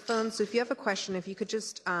microphones. So if you have a question, if you could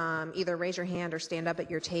just either raise your hand or stand up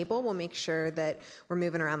at your table, we'll make sure that we're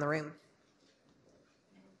moving around the room.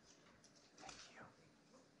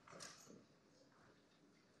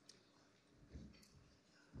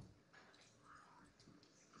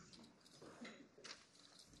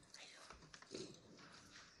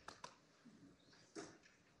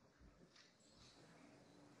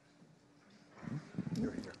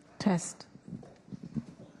 Test.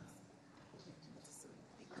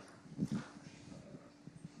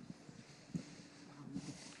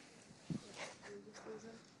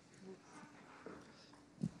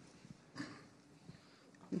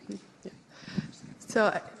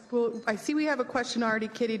 So I see we have a question already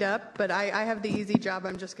kittied up, but I have the easy job.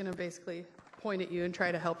 I'm just going to basically point at you and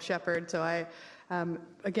try to help shepherd. So I,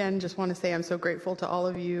 again, just want to say I'm so grateful to all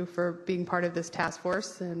of you for being part of this task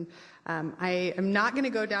force. And I am not going to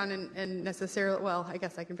go down and necessarily, well, I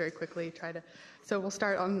guess I can very quickly try to. So we'll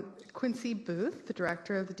start on Quincy Booth, the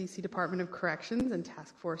director of the D.C. Department of Corrections and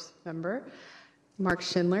task force member, Mark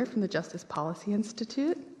Schindler from the Justice Policy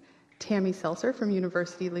Institute, Tammy Seltzer from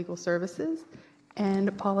University Legal Services,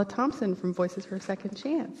 and Paula Thompson from Voices for a Second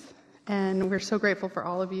Chance. And we're so grateful for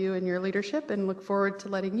all of you and your leadership, and look forward to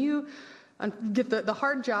letting you get the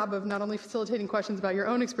hard job of not only facilitating questions about your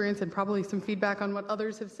own experience and probably some feedback on what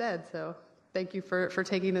others have said. So thank you for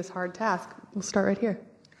taking this hard task. We'll start right here.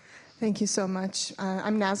 Thank you so much.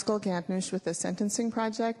 I'm Nazgul Gantnush with the Sentencing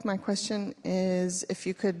Project. My question is if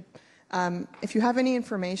you could, if you have any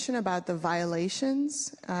information about the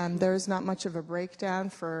violations, there is not much of a breakdown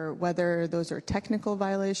for whether those are technical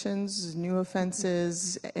violations, new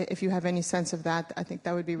offenses. If you have any sense of that, I think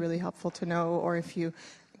that would be really helpful to know, or if you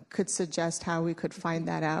could suggest how we could find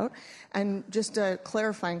that out. And just a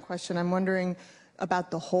clarifying question, I'm wondering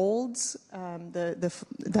about the holds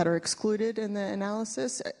that are excluded in the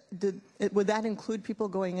analysis. Would that include people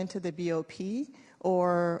going into the BOP,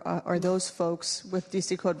 or are those folks with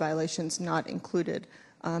DC code violations not included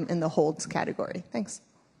in the holds category? Thanks.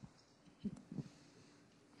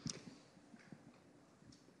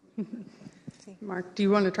 Mark, do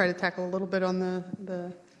you want to try to tackle a little bit on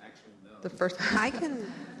the first? I can.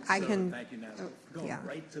 Thank you, Natalie. Going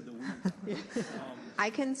right to the weeds. I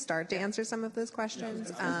can start to answer some of those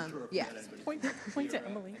questions. Yes. Point to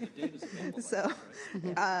Emily. So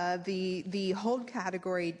the hold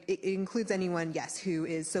category, it includes anyone, yes, who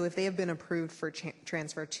is, so if they have been approved for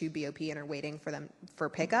transfer to BOP and are waiting for them for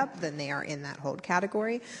pickup, then they are in that hold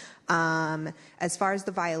category. As far as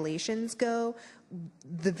the violations go,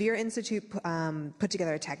 the Vera Institute put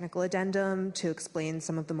together a technical addendum to explain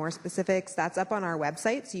some of the more specifics. That's up on our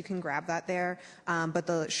website, so you can grab that there. But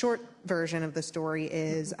the short version of the story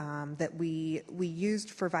is that we used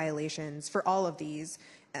for violations, for all of these,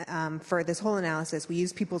 for this whole analysis, we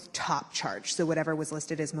used people's top charge, so whatever was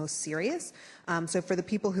listed as most serious. So for the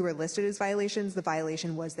people who were listed as violations, the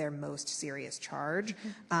violation was their most serious charge,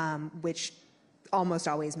 which almost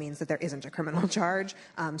always means that there isn't a criminal charge.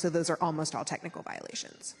 So those are almost all technical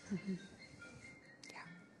violations. Mm-hmm.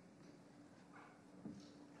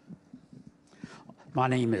 My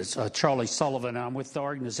name is Charlie Sullivan. I'm with the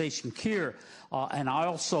organization CURE, and I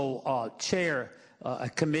also chair a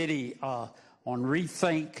committee on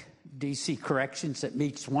Rethink DC Corrections that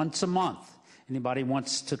meets once a month. Anybody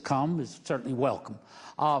wants to come is certainly welcome.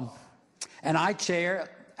 And I chair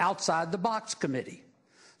Outside the Box Committee.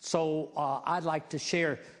 So I'd like to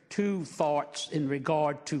share two thoughts in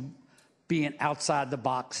regard to being outside the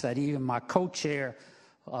box that even my co-chair,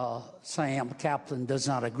 Sam Kaplan, does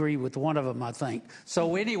not agree with one of them, I think.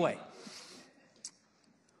 So anyway,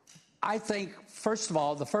 I think, first of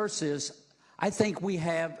all, the first is, I think we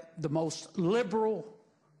have the most liberal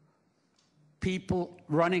people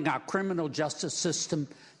running our criminal justice system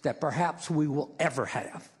that perhaps we will ever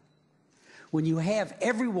have. When you have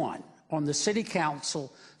everyone on the city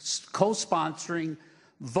council co-sponsoring,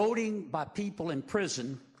 voting by people in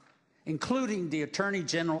prison, including the attorney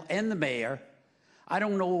general and the mayor, I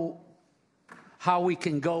don't know how we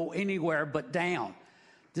can go anywhere but down.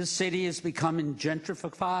 This city is becoming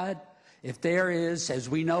gentrified. If there is, as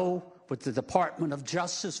we know, with the Department of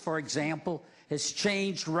Justice, for example, has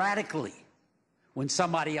changed radically when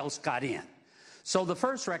somebody else got in. So the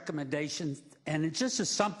first recommendation, and it just is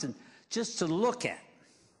something just to look at,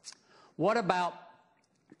 what about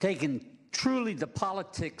taking truly the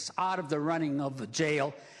politics out of the running of the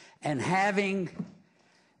jail and having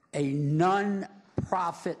a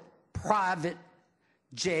non-profit, private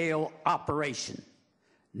jail operation?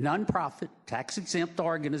 Non-profit, tax-exempt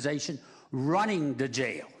organization running the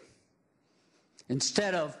jail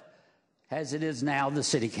instead of, as it is now, the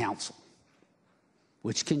city council,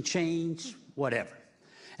 which can change whatever.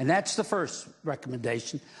 And that's the first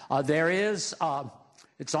recommendation.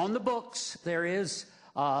 It's on the books. There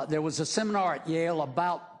was a seminar at Yale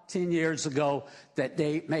about 10 years ago that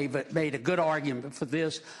they made a good argument for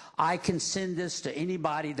this. I can send this to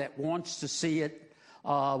anybody that wants to see it.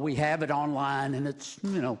 We have it online, and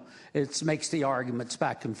it makes the arguments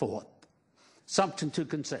back and forth. Something to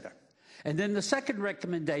consider. And then the second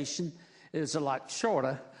recommendation is a lot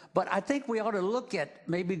shorter, but I think we ought to look at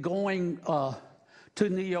maybe going to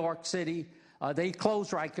New York City. They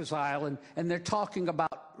closed Rikers Island, and they're talking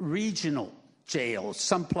about regional jails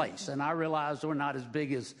someplace. And I realize we're not as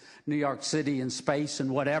big as New York City in space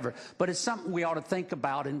and whatever, but it's something we ought to think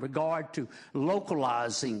about in regard to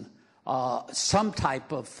localizing some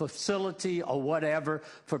type of facility or whatever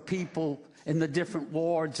for people in the different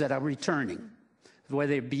wards that are returning,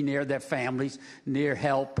 whether they be near their families, near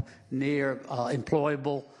help, near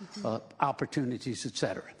employable opportunities, et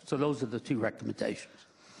cetera. So those are the two recommendations.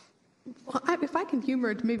 Well, if I can humor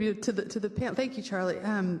it maybe to the panel. Thank you, Charlie.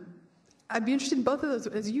 I'd be interested in both of those.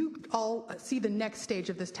 As you all see the next stage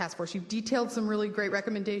of this task force, you've detailed some really great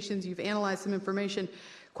recommendations. You've analyzed some information.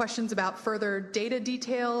 Questions about further data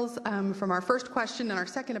details from our first question and our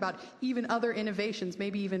second about even other innovations,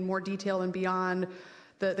 maybe even more detail and beyond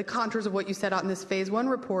the contours of what you set out in this phase one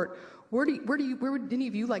report. Where would any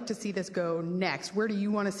of you like to see this go next? Where do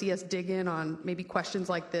you want to see us dig in on maybe questions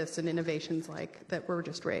like this and innovations like that were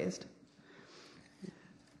just raised?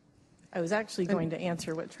 I was actually going to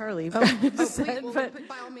answer what Charlie said, but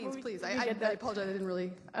by all means, please. I apologize. I didn't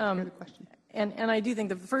really hear the question. And I do think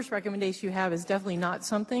the first recommendation you have is definitely not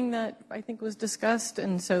something that I think was discussed,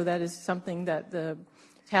 and so that is something that the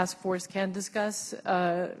task force can discuss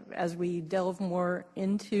as we delve more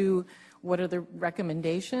into what are the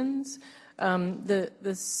recommendations.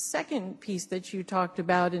 The second piece that you talked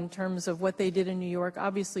about in terms of what they did in New York,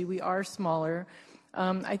 obviously we are smaller.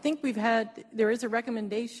 I think there is a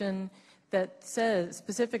recommendation that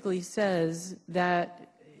specifically says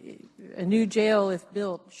that a new jail, if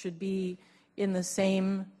built, should be in the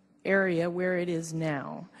same area where it is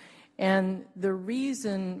now. And the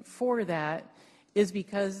reason for that is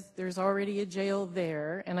because there's already a jail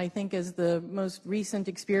there. And I think as the most recent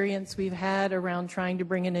experience we've had around trying to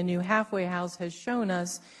bring in a new halfway house has shown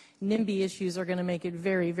us, NIMBY issues are going to make it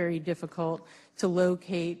very, very difficult to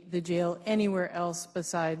locate the jail anywhere else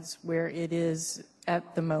besides where it is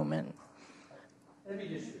at the moment. Let me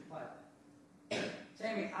just reply.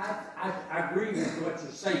 Tammy, I agree with what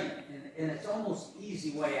you're saying, and it's almost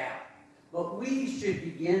easy way out. But we should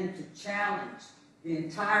begin to challenge the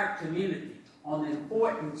entire community on the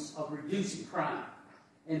importance of reducing crime,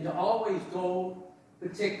 and to always go,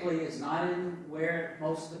 particularly it's not in where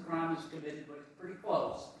most of the crime is committed, but it's pretty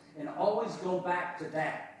close, and always go back to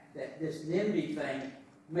that this NIMBY thing,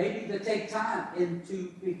 maybe to take time and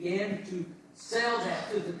to begin to sell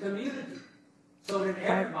that to the community so that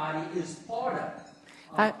everybody is part of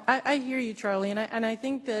it. I hear you, Charlie, and I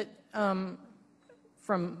think that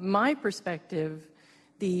from my perspective,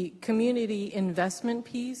 the community investment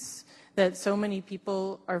piece that so many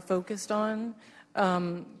people are focused on,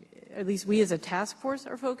 at least we as a task force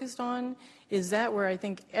are focused on, is that where I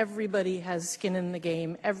think everybody has skin in the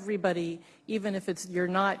game. Everybody, even if you're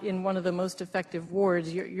not in one of the most effective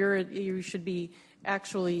wards, you should be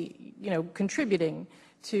actually, contributing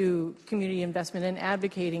to community investment and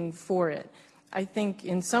advocating for it. I think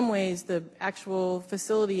in some ways the actual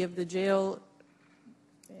facility of the jail,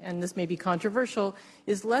 and this may be controversial,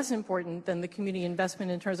 is less important than the community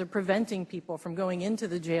investment in terms of preventing people from going into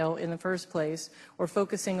the jail in the first place or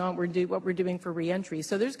focusing on what we're doing for reentry.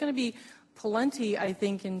 So there's going to be plenty, I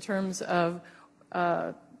think, in terms of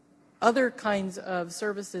other kinds of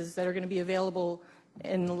services that are going to be available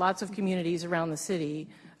in lots of communities around the city.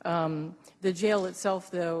 The jail itself,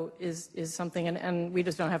 though, is something, and we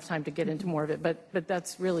just don't have time to get into more of it, but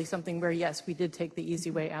that's really something where, yes, we did take the easy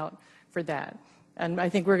way out for that. And I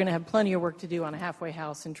think we're going to have plenty of work to do on a halfway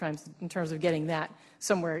house in terms of getting that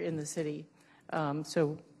somewhere in the city.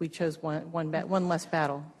 So we chose one less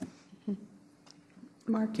battle.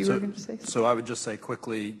 Mark, you were going to say something? So I would just say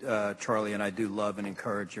quickly, Charlie, and I do love and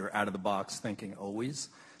encourage your out-of-the-box thinking always.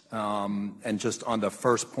 And just on the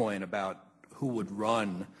first point about who would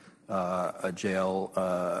run a jail,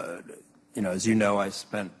 as you know, I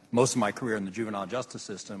spent most of my career in the juvenile justice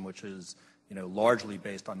system, which is largely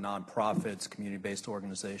based on nonprofits, community-based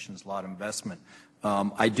organizations, a lot of investment.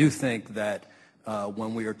 I do think that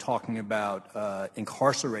when we are talking about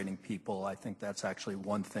incarcerating people, I think that's actually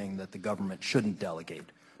one thing that the government shouldn't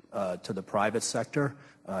delegate to the private sector.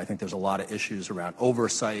 I think there's a lot of issues around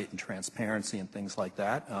oversight and transparency and things like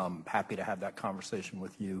that. I'm happy to have that conversation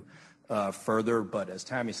with you further, but as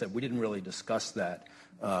Tammy said, we didn't really discuss that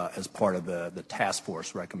as part of the task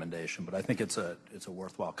force recommendation, but I think it's a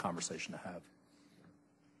worthwhile conversation to have.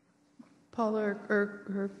 Paula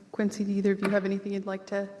or Quincy, do either of you have anything you'd like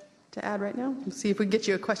to add right now? We'll see if we can get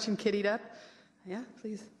you a question kittied up. Yeah,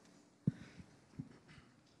 please.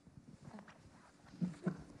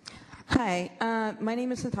 Hi, my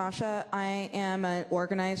name is Natasha. I am an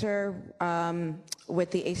organizer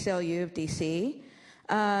with the ACLU of DC.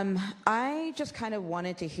 I just kind of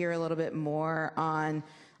wanted to hear a little bit more on,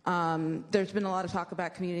 there's been a lot of talk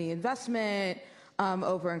about community investment,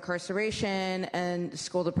 over incarceration and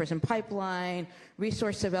school to prison pipeline,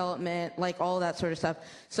 resource development, like all that sort of stuff.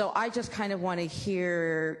 So I just kind of want to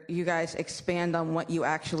hear you guys expand on what you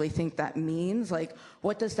actually think that means. Like,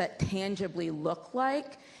 what does that tangibly look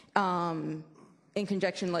like in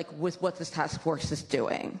conjunction with what this task force is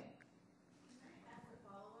doing?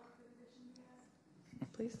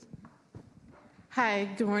 Please. Hi,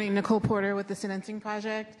 good morning. Nicole Porter with the Sentencing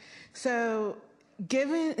Project. So,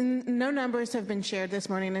 given no numbers have been shared this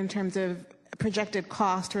morning in terms of projected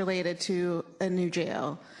cost related to a new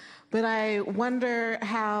jail, but I wonder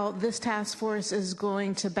how this task force is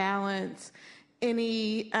going to balance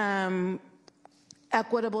any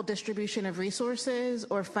equitable distribution of resources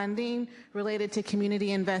or funding related to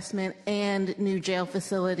community investment and new jail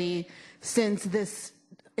facility, since this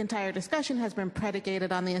entire discussion has been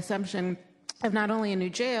predicated on the assumption of not only a new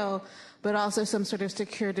jail, but also some sort of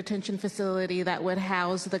secure detention facility that would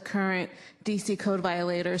house the current DC code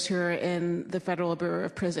violators who are in the Federal Bureau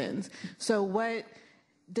of Prisons. So what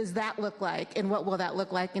does that look like, and what will that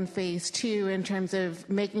look like in phase 2 in terms of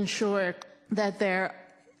making sure that there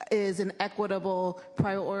is an equitable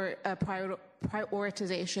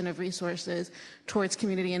prioritization of resources towards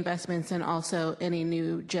community investments and also any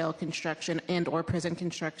new jail construction and or prison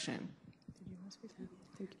construction?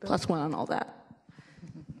 Plus one on all that.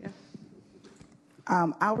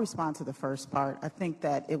 I'll respond to the first part. I think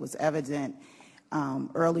that it was evident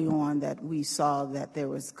early on that we saw that there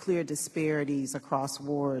was clear disparities across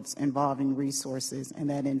wards involving resources and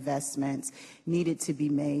that investments needed to be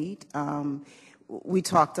made. we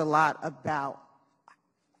talked a lot about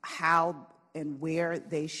how and where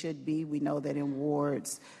they should be. We know that in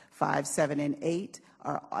wards 5, 7, and 8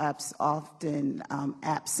 are often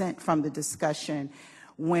absent from the discussion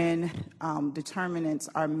when determinants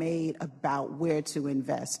are made about where to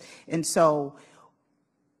invest.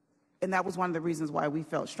 And that was one of the reasons why we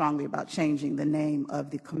felt strongly about changing the name of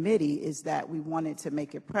the committee, is that we wanted to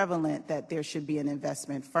make it prevalent that there should be an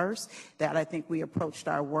investment first, that I think we approached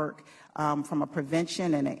our work from a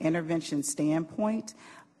prevention and an intervention standpoint.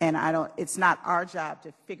 And it's not our job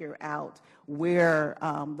to figure out where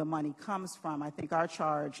the money comes from. I think our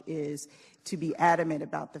charge is to be adamant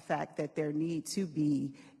about the fact that there need to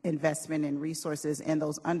be investment in resources in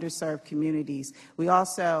those underserved communities. We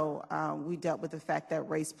also, we dealt with the fact that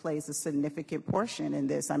race plays a significant portion in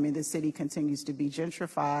this. I mean, the city continues to be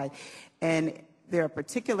gentrified, and there are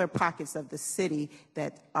particular pockets of the city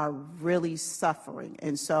that are really suffering.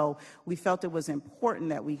 And so we felt it was important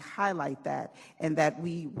that we highlight that, and that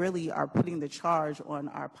we really are putting the charge on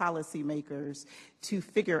our policymakers to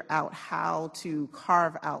figure out how to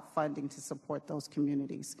carve out funding to support those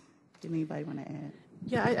communities. Did anybody want to add?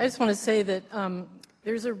 Yeah, I just want to say that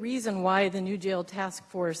there's a reason why the New Jail Task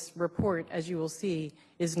Force report, as you will see,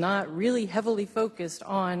 is not really heavily focused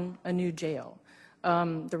on a new jail.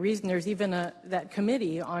 The reason there's even that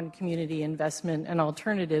committee on community investment and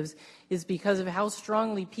alternatives is because of how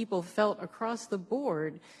strongly people felt across the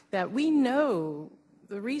board that we know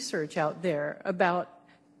the research out there about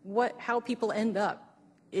how people end up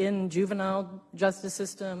in juvenile justice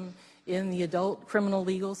system, in the adult criminal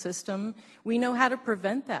legal system. We know how to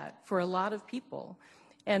prevent that for a lot of people,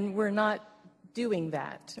 and we're not doing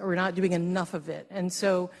that, or we're not doing enough of it. And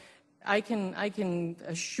so I can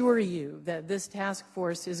assure you that this task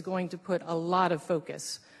force is going to put a lot of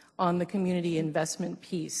focus on the community investment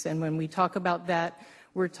piece. And when we talk about that,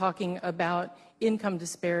 we're talking about income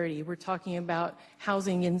disparity, we're talking about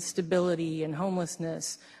housing instability and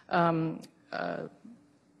homelessness, we're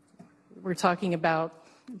talking about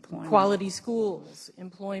quality schools,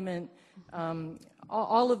 employment,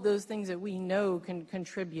 all of those things that we know can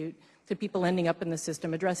contribute to people ending up in the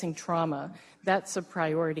system, addressing trauma. That's a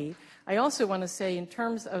priority. I also want to say, in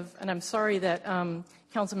terms of, and I'm sorry that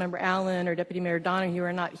Councilmember Allen or Deputy Mayor Donahue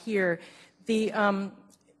are not here, to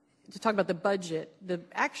talk about the budget. The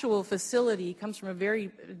actual facility comes from a very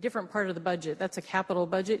different part of the budget. That's a capital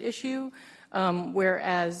budget issue,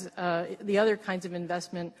 whereas the other kinds of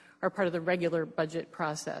investment are part of the regular budget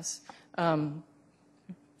process.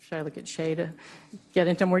 Should I look at Shay to get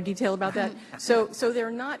into more detail about that? So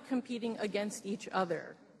they're not competing against each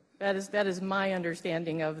other. That is my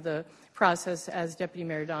understanding of the process as Deputy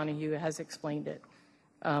Mayor Donahue has explained it.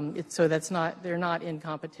 So they're not in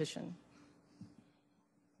competition.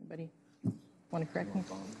 Anybody want to correct me?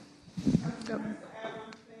 Go.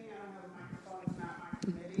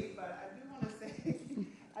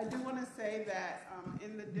 I do want to say that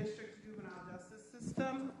in the district's juvenile justice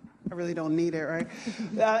system, I really don't need it, right?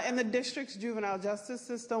 In the district's juvenile justice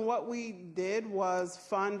system, what we did was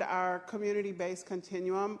fund our community-based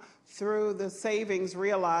continuum through the savings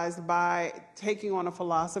realized by taking on a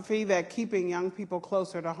philosophy that keeping young people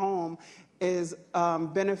closer to home is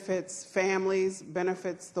benefits families,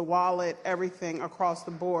 benefits the wallet, everything across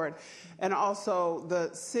the board. And also the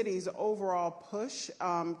city's overall push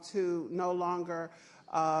to no longer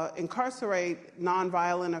incarcerate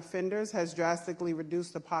nonviolent offenders has drastically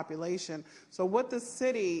reduced the population. So what the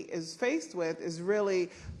city is faced with is really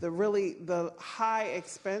the high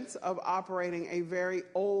expense of operating a very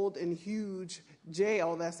old and huge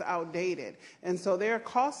jail that's outdated. And so there are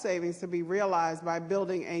cost savings to be realized by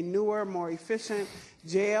building a newer, more efficient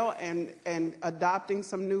jail and adopting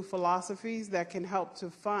some new philosophies that can help to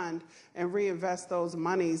fund and reinvest those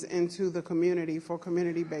monies into the community for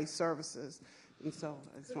community-based services. And so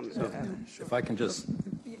I just wanted to add. If I can just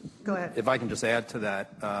go ahead. If I can just add to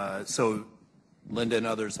that, so Linda and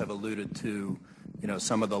others have alluded to,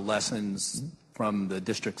 some of the lessons from the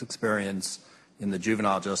district's experience in the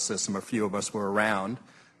juvenile justice system. A few of us were around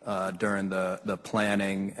during the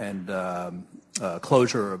planning and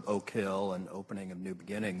closure of Oak Hill and opening of New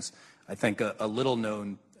Beginnings. I think a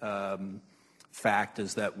little-known fact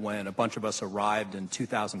is that when a bunch of us arrived in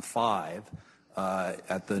 2005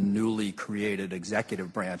 at the newly created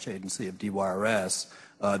executive branch agency of DYRS,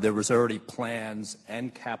 there was already plans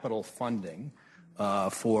and capital funding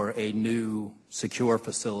for a new secure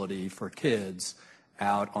facility for kids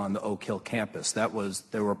out on the Oak Hill campus.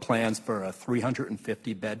 There were plans for a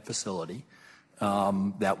 350-bed facility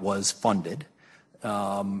that was funded,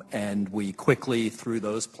 and we quickly threw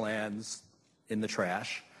those plans in the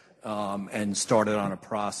trash and started on a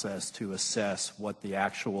process to assess what the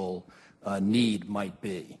actual need might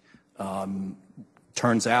be.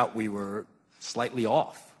 Turns out we were slightly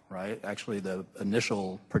off, right? Actually, the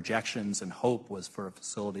initial projections and hope was for a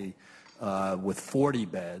facility with 40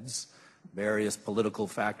 beds. Various political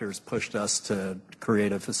factors pushed us to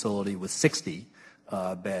create a facility with 60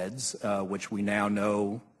 beds, which we now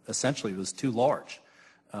know essentially was too large.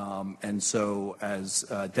 And so, as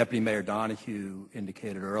Deputy Mayor Donahue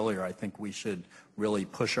indicated earlier, I think we should really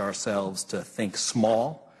push ourselves to think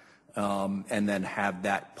small and then have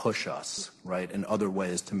that push us, right, in other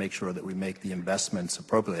ways to make sure that we make the investments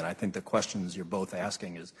appropriately. And I think the questions you're both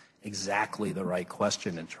asking is exactly the right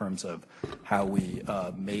question in terms of how we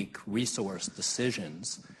make resource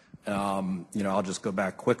decisions. I'll just go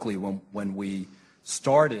back quickly. When we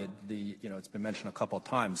started it's been mentioned a couple of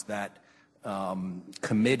times, that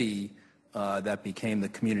committee that became the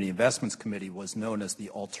Community Investments Committee was known as the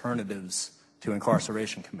Alternatives to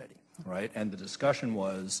Incarceration Committee, right? And the discussion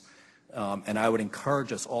was, and I would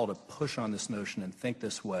encourage us all to push on this notion and think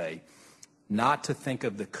this way, not to think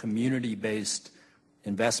of the community-based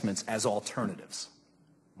investments as alternatives,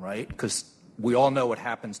 right? Because we all know what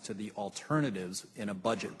happens to the alternatives in a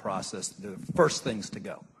budget process. They're the first things to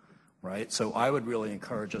go, right? So I would really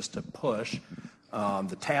encourage us to push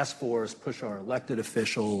the task force, push our elected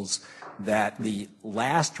officials, that the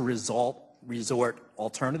last resort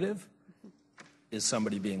alternative is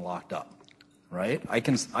somebody being locked up, right? I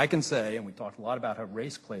can say, and we talked a lot about how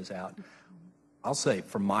race plays out, I'll say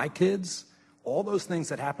for my kids, all those things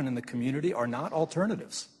that happen in the community are not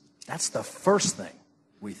alternatives. That's the first thing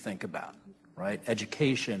we think about, right?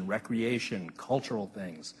 Education, recreation, cultural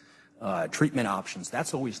things, treatment options.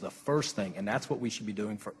 That's always the first thing, and that's what we should be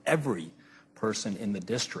doing for every person in the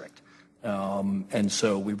district. And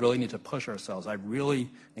so we really need to push ourselves. I really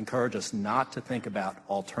encourage us not to think about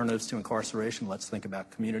alternatives to incarceration. Let's think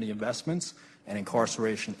about community investments, and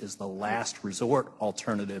incarceration is the last resort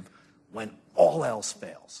alternative when all else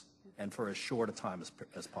fails, and for as short a time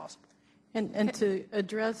as possible. And to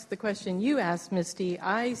address the question you asked, Misty,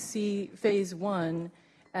 I see phase one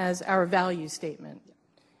as our value statement.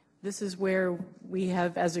 This is where we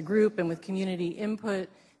have, as a group and with community input,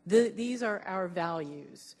 these are our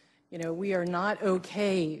values. We are not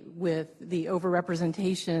okay with the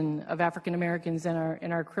overrepresentation of African Americans in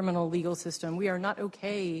our criminal legal system. We are not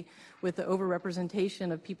okay with the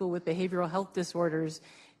overrepresentation of people with behavioral health disorders.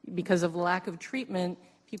 Because of lack of treatment,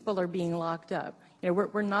 people are being locked up.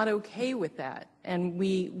 We're not okay with that. And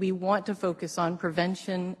we want to focus on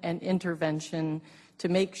prevention and intervention to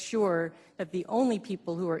make sure that the only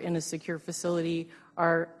people who are in a secure facility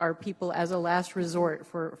are people as a last resort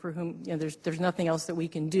for whom there's nothing else that we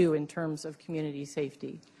can do in terms of community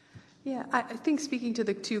safety. Yeah, I think speaking to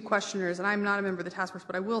the two questioners, and I'm not a member of the task force,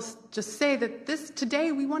 but I will just say that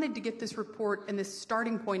today we wanted to get this report and this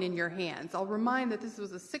starting point in your hands. I'll remind that this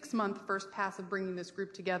was a 6-month first pass of bringing this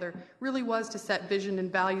group together, really was to set vision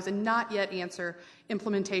and values and not yet answer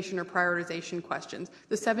implementation or prioritization questions.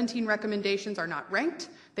 The 17 recommendations are not ranked.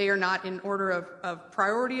 They are not in order of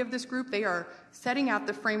priority of this group. They are setting out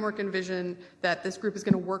the framework and vision that this group is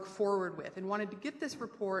going to work forward with, and wanted to get this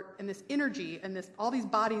report and this energy and all these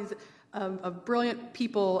bodies of brilliant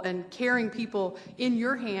people and caring people in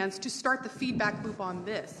your hands to start the feedback loop on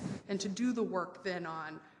this and to do the work then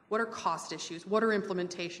on what are cost issues, what are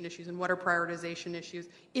implementation issues, and what are prioritization issues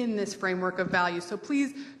in this framework of values. So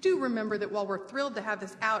please do remember that while we're thrilled to have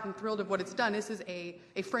this out and thrilled of what it's done, this is a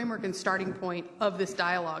framework and starting point of this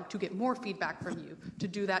dialogue to get more feedback from you, to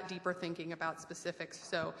do that deeper thinking about specifics.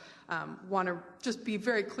 So want to just be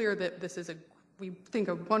very clear that this is we think,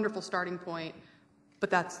 a wonderful starting point, but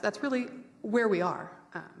that's really where we are.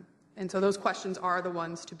 And so those questions are the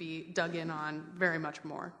ones to be dug in on very much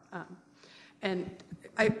more.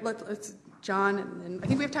 Let's John, and I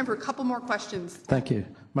think we have time for a couple more questions. Thank you.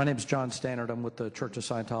 My name is John Stannard. I'm with the Church of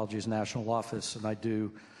Scientology's national office, and I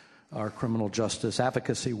do our criminal justice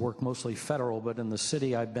advocacy work, mostly federal, but in the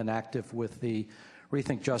city I've been active with the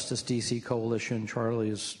Rethink Justice DC Coalition. Charlie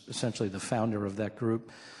is essentially the founder of that group.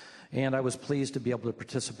 And I was pleased to be able to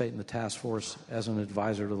participate in the task force as an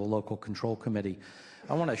advisor to the local control committee.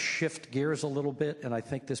 I want to shift gears a little bit, and I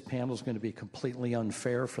think this panel is going to be completely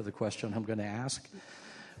unfair for the question I'm going to ask.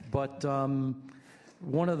 But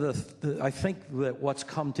one of I think that what's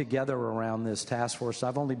come together around this task force,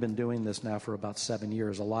 I've only been doing this now for about 7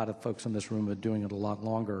 years. A lot of folks in this room are doing it a lot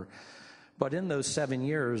longer. But in those 7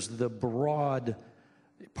 years, the broad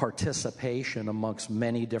participation amongst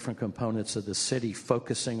many different components of the city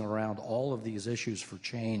focusing around all of these issues for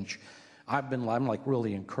change, I'm like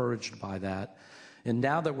really encouraged by that. And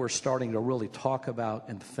now that we're starting to really talk about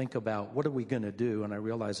and think about what are we going to do, and I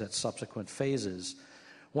realize that subsequent phases,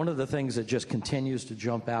 one of the things that just continues to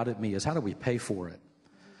jump out at me is how do we pay for it?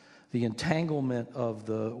 The entanglement of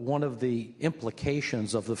one of the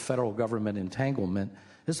implications of the federal government entanglement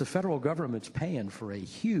is the federal government's paying for a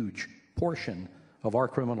huge portion of our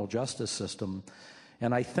criminal justice system.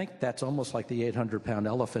 And I think that's almost like the 800-pound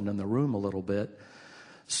elephant in the room a little bit.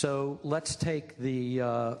 So let's take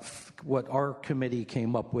what our committee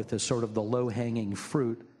came up with as sort of the low-hanging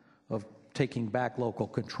fruit of taking back local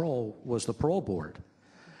control was the parole board.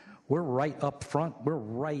 We're right up front. We're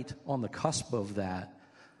right on the cusp of that.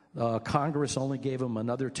 Congress only gave them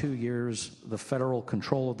another 2 years. The federal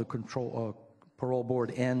control of the parole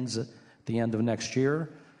board ends at the end of next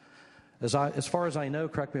year. As far as I know,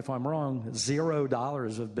 correct me if I'm wrong,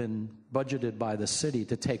 $0 have been budgeted by the city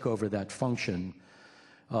to take over that function.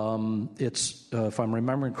 If I'm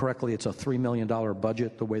remembering correctly, it's a $3 million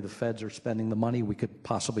budget. The way the feds are spending the money, we could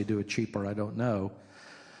possibly do it cheaper. I don't know.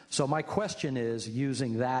 So my question is,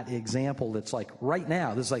 using that example, it's like right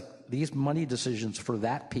now, these money decisions for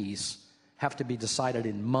that piece have to be decided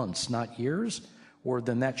in months, not years, or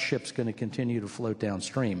then that ship's going to continue to float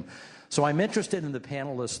downstream. So I'm interested in the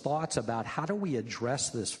panelists' thoughts about how do we address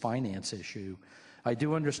this finance issue. I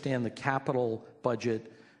do understand the capital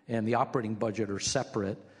budget and the operating budget are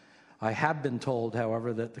separate. I have been told,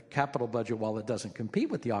 however, that the capital budget, while it doesn't compete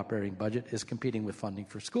with the operating budget, is competing with funding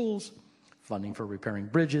for schools, funding for repairing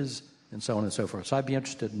bridges, and so on and so forth. So I'd be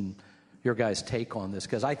interested in your guys' take on this,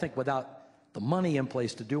 because I think without the money in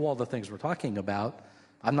place to do all the things we're talking about,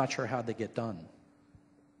 I'm not sure how they get done.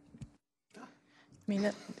 I mean,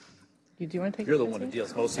 do you want to take You're the one who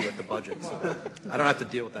deals mostly with the budget, so I don't have to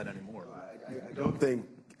deal with that anymore.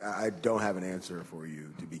 I don't have an answer for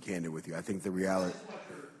you, to be candid with you. I think the reality...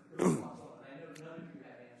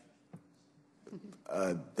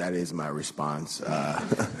 that is my response.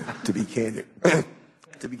 To be candid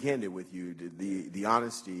with you, the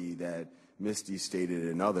honesty that Misty stated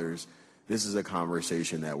and others, this is a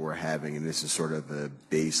conversation that we're having, and this is sort of the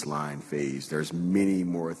baseline phase. There's many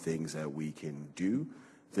more things that we can do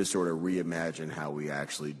to sort of reimagine how we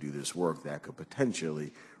actually do this work that could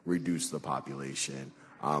potentially reduce the population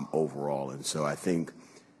overall. And so I think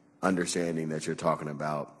understanding that you're talking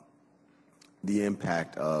about the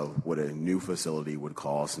impact of what a new facility would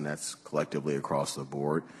cost, and that's collectively across the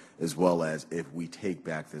board, as well as if we take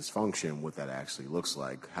back this function, what that actually looks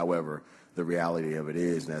like. However, the reality of it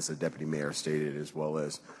is, and as the Deputy Mayor stated, as well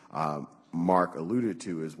as Mark alluded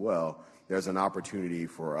to as well, there's an opportunity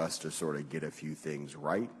for us to sort of get a few things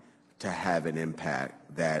right to have an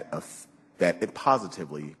impact that it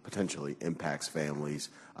positively, potentially impacts families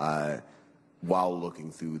while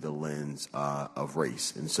looking through the lens of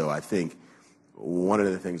race. And so I think one of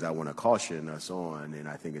the things I want to caution us on, and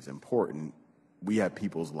I think it's important, we have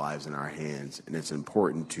people's lives in our hands, and it's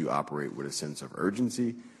important to operate with a sense of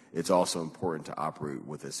urgency. It's also important to operate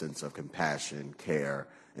with a sense of compassion, care,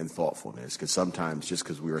 and thoughtfulness, because sometimes just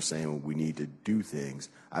because we are saying we need to do things,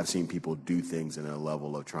 I've seen people do things in a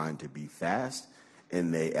level of trying to be fast,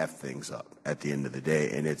 and they F things up at the end of the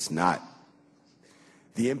day, and it's not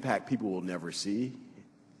the impact people will never see,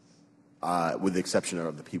 with the exception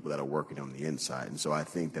of the people that are working on the inside. And so I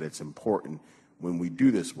think that it's important when we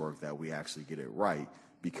do this work that we actually get it right,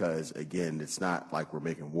 because, again, it's not like we're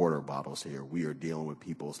making water bottles here. We are dealing with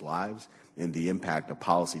people's lives and the impact of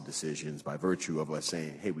policy decisions by virtue of us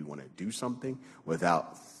saying, hey, we want to do something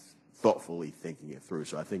without thoughtfully thinking it through.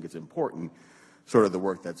 So I think it's important, sort of the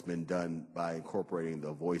work that's been done by incorporating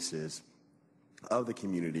the voices of the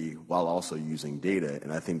community while also using data,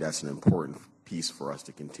 and I think that's an important piece for us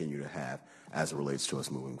to continue to have as it relates to us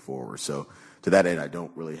moving forward. So to that end, I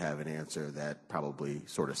don't really have an answer that probably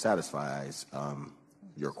sort of satisfies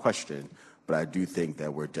your question, but I do think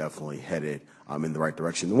that we're definitely headed in the right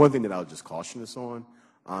direction. The one thing that I'll just caution us on,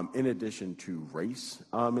 in addition to race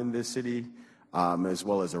in this city, as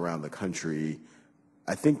well as around the country,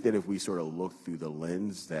 I think that if we sort of look through the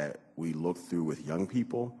lens that we look through with young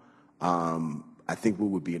people, I think we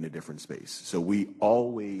would be in a different space. So we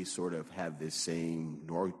always sort of have this same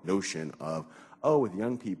notion of, oh, with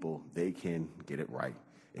young people, they can get it right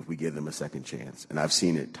if we give them a second chance. And I've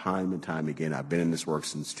seen it time and time again. I've been in this work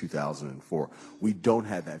since 2004. We don't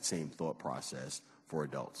have that same thought process for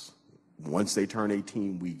adults. Once they turn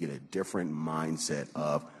 18, we get a different mindset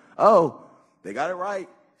of, oh, they got it right.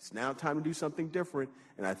 It's now time to do something different.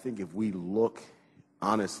 And I think if we look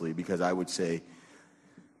honestly, because I would say,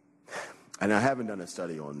 and I haven't done a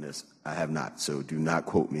study on this, I have not, so do not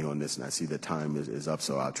quote me on this, and I see the time is up,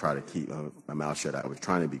 so I'll try to keep my mouth shut. I was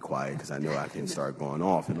trying to be quiet because I know I can start going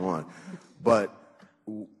off and on. But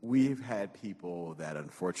we've had people that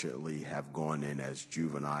unfortunately have gone in as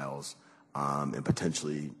juveniles and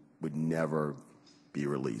potentially would never be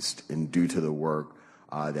released. And due to the work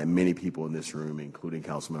that many people in this room, including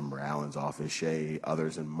Councilmember Allen's office, Shay,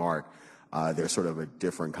 others, and Mark, there's sort of a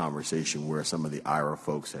different conversation where some of the IRA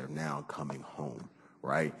folks are now coming home,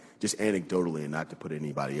 right? Just anecdotally, and not to put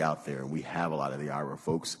anybody out there, and we have a lot of the IRA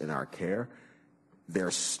folks in our care,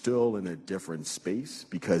 they're still in a different space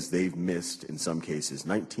because they've missed, in some cases,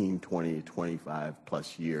 19, 20, 25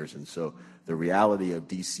 plus years. And so the reality of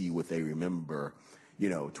DC, what they remember,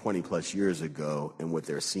 20 plus years ago and what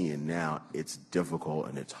they're seeing now, it's difficult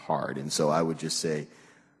and it's hard. And so I would just say,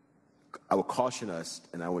 I would caution us,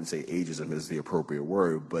 and I wouldn't say ageism is the appropriate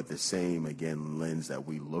word, but the same, again, lens that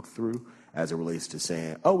we look through as it relates to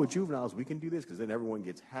saying, oh, with juveniles, we can do this, because then everyone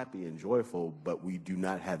gets happy and joyful, but we do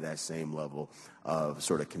not have that same level of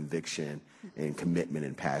sort of conviction and commitment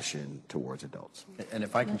and passion towards adults. And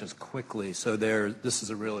if I can just quickly, so this is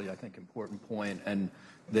a really, I think, important point, and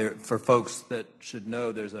for folks that should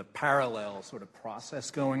know, there's a parallel sort of process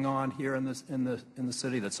going on here in the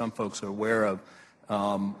city that some folks are aware of.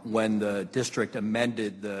 When the district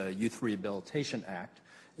amended the Youth Rehabilitation Act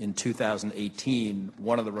in 2018,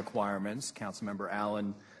 one of the requirements Councilmember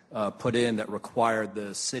Allen put in that required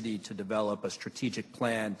the city to develop a strategic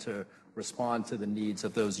plan to respond to the needs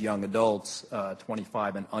of those young adults,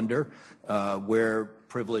 25 and under. We're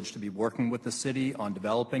privileged to be working with the city on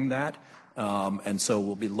developing that. And so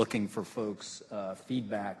we'll be looking for folks'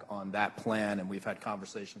 feedback on that plan, and we've had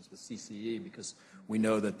conversations with CCE because we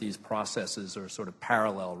know that these processes are sort of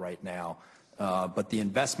parallel right now, but the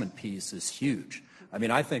investment piece is huge. I mean,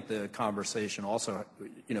 I think the conversation also,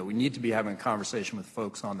 we need to be having a conversation with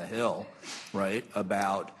folks on the Hill, right,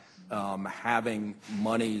 about having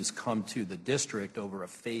monies come to the district over a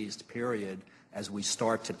phased period as we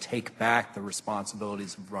start to take back the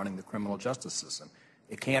responsibilities of running the criminal justice system.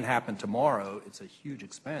 It can't happen tomorrow. It's a huge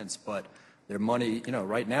expense, but their money,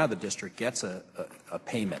 right now the district gets a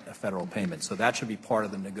payment, a federal payment. So that should be part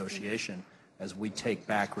of the negotiation as we take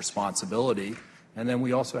back responsibility. And then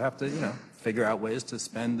we also have to, figure out ways to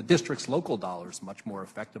spend the district's local dollars much more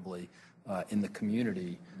effectively in the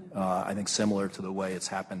community, I think similar to the way it's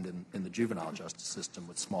happened in the juvenile justice system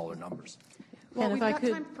with smaller numbers. Well, And we've if I got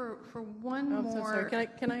could, time for one more. So sorry.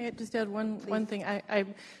 Can I just add one thing?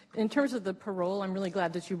 In terms of the parole, I'm really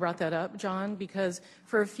glad that you brought that up, John, because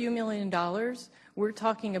for a few $1 million, we're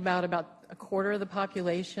talking about a quarter of the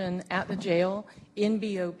population at the jail in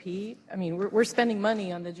BOP. I mean, we're spending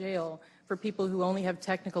money on the jail for people who only have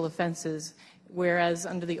technical offenses, whereas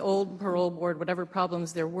under the old parole board, whatever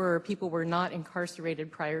problems there were, people were not incarcerated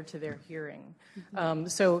prior to their hearing.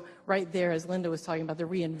 So right there, as Linda was talking about the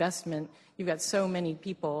reinvestment, you've got so many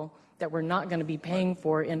people that we're not going to be paying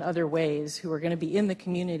for in other ways who are going to be in the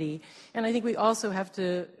community. And I think we also have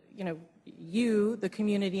to, the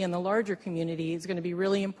community and the larger community is going to be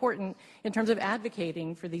really important in terms of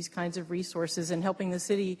advocating for these kinds of resources and helping the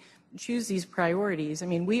city choose these priorities. I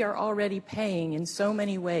mean, we are already paying in so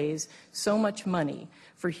many ways so much money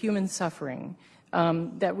for human suffering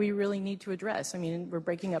that we really need to address. I mean, we're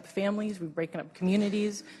breaking up families, we're breaking up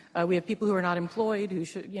communities. We have people who are not employed,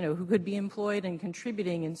 who could be employed and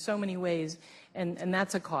contributing in so many ways, and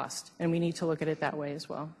that's a cost, and we need to look at it that way as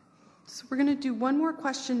well. So we're going to do one more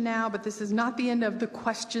question now, but this is not the end of the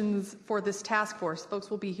questions for this task force. Folks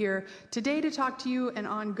will be here today to talk to you and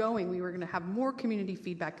ongoing. We were going to have more community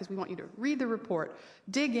feedback because we want you to read the report,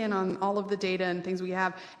 dig in on all of the data and things we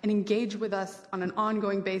have, and engage with us on an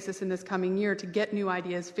ongoing basis in this coming year to get new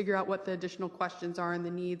ideas, figure out what the additional questions are and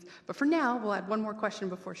the needs. But for now, we'll add one more question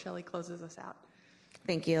before Shelley closes us out.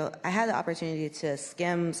 Thank you. I had the opportunity to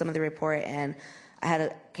skim some of the report, and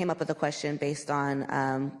I came up with a question based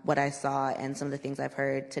on what I saw and some of the things I've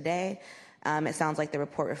heard today. It sounds like the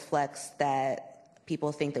report reflects that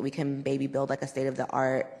people think that we can maybe build like a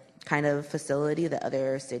state-of-the-art kind of facility that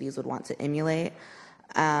other cities would want to emulate.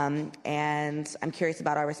 And I'm curious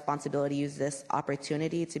about our responsibility to use this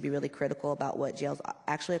opportunity to be really critical about what jails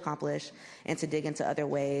actually accomplish and to dig into other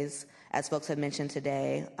ways, as folks have mentioned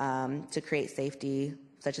today, to create safety,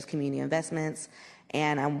 such as community investments.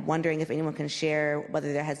 And I'm wondering if anyone can share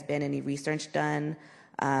whether there has been any research done,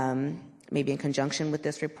 maybe in conjunction with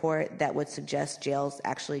this report, that would suggest jails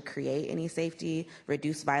actually create any safety,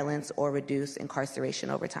 reduce violence, or reduce incarceration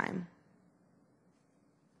over time.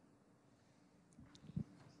 I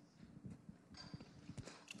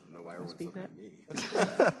don't know why everyone's looking at me.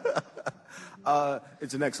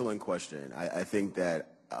 It's an excellent question. I think that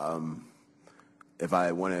if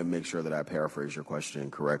I want to make sure that I paraphrase your question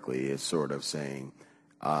correctly, it's sort of saying,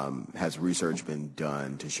 has research been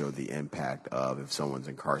done to show the impact of if someone's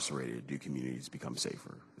incarcerated, do communities become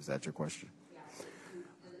safer? Is that your question? Yes.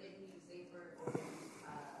 Does it make you safer or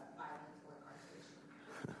violence or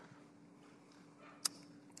incarceration?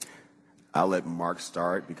 I'll let Mark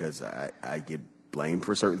start because I get blamed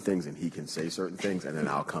for certain things and he can say certain things, and then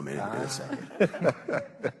I'll come in a second.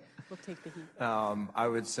 We'll take the heat. I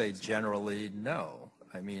would say generally no.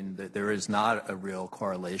 I mean, there is not a real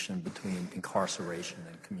correlation between incarceration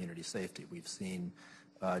and community safety. We've seen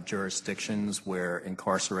jurisdictions where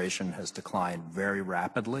incarceration has declined very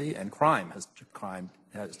rapidly and crime has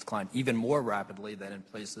declined even more rapidly than in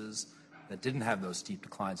places that didn't have those steep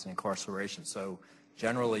declines in incarceration. So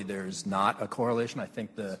generally, there's not a correlation. I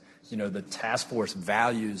think the task force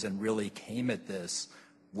values and really came at this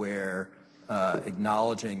where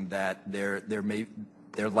acknowledging that there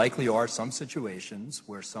likely are some situations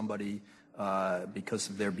where somebody, because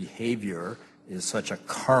of their behavior, is such a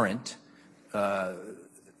current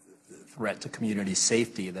threat to community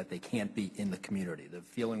safety that they can't be in the community. The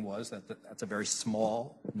feeling was that that's a very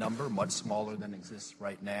small number, much smaller than exists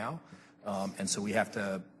right now, and so we have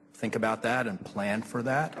to think about that and plan for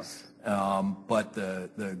that. But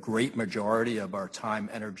the great majority of our time,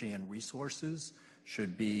 energy, and resources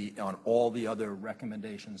should be on all the other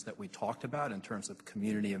recommendations that we talked about in terms of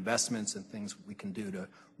community investments and things we can do to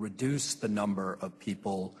reduce the number of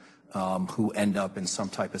people who end up in some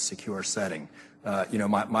type of secure setting.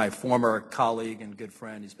 My former colleague and good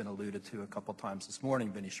friend, he's been alluded to a couple times this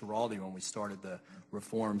morning, Vinny Schiraldi, when we started the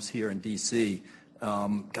reforms here in D.C.,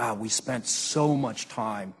 God, we spent so much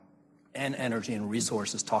time and energy and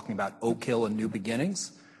resources talking about Oak Hill and New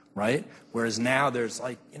Beginnings, right? Whereas now there's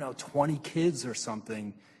 20 kids or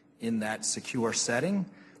something in that secure setting,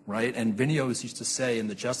 right? And Vinny always used to say in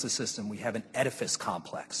the justice system, we have an edifice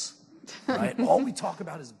complex, right? All we talk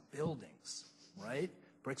about is buildings, right?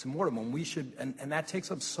 Bricks and mortar, when we should, and that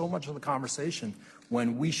takes up so much of the conversation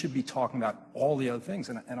when we should be talking about all the other things.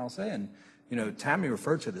 And I'll say, and Tammy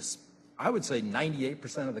referred to this, I would say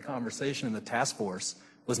 98% of the conversation in the task force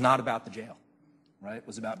was not about the jail, right? It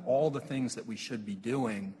was about all the things that we should be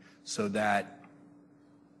doing so that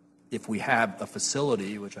if we have a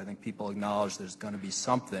facility, which I think people acknowledge there's going to be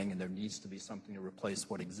something and there needs to be something to replace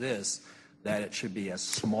what exists, that it should be as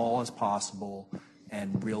small as possible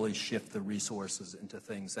and really shift the resources into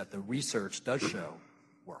things that the research does show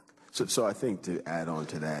work. So I think to add on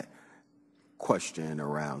to that question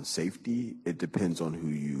around safety, it depends on who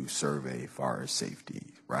you survey as far as safety,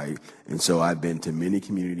 right? And so I've been to many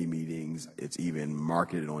community meetings. It's even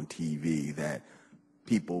marketed on TV that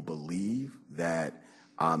people believe that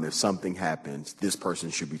if something happens, this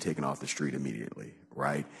person should be taken off the street immediately,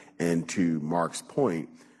 right? And to Mark's point,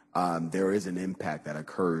 there is an impact that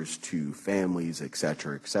occurs to families, et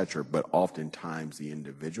cetera, but oftentimes the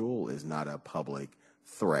individual is not a public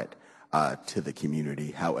threat to the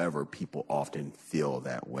community. However, people often feel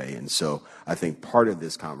that way. And so I think part of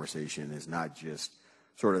this conversation is not just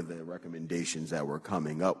sort of the recommendations that we're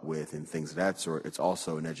coming up with and things of that sort. It's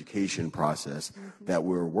also an education process that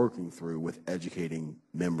we're working through with educating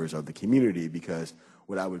members of the community, because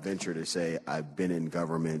what I would venture to say, I've been in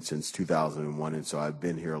government since 2001, and so I've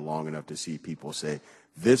been here long enough to see people say,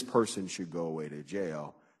 this person should go away to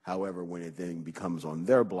jail. However, when it then becomes on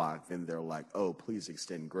their block, then they're like, oh, please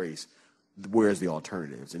extend grace. Where's the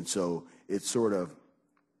alternatives? And so it's sort of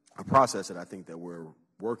a process that I think that we're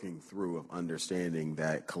working through of understanding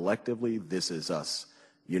that collectively this is us,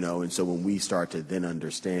 and so when we start to then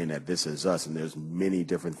understand that this is us and there's many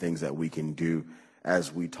different things that we can do,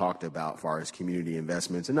 as we talked about, as far as community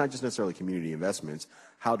investments, and not just necessarily community investments,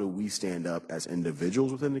 how do we stand up as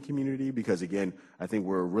individuals within the community? Because again, I think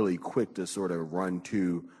we're really quick to sort of run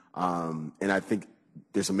to, and I think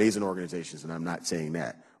there's amazing organizations, and I'm not saying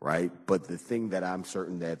that, right? But the thing that I'm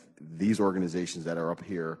certain that these organizations that are up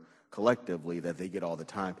here collectively, that they get all the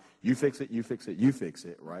time, you fix it, you fix it, you fix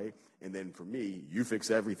it, right? And then for me, you fix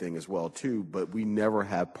everything as well too, but we never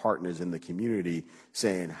have partners in the community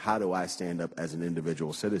saying, how do I stand up as an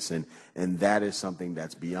individual citizen? And that is something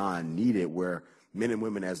that's beyond needed, where men and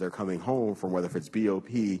women, as they're coming home from whether if it's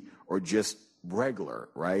BOP or just regular,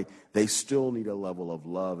 right, they still need a level of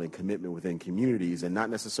love and commitment within communities, and not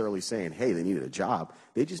necessarily saying, hey, they needed a job.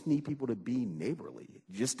 They just need people to be neighborly,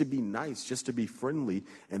 just to be nice, just to be friendly,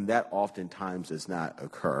 and that oftentimes does not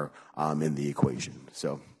occur in the equation.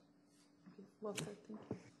 So. Well said.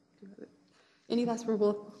 Thank you. Any last word?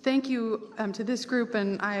 Well, thank you to this group,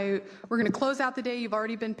 and we're going to close out the day. You've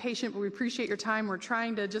already been patient, but we appreciate your time. We're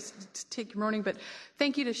trying to just take your morning, but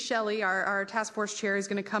thank you to Shelley, our task force chair, is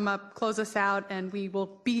going to come up, close us out, and we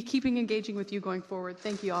will be keeping engaging with you going forward.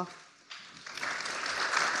 Thank you all.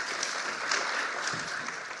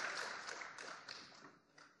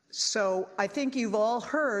 So I think you've all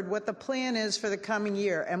heard what the plan is for the coming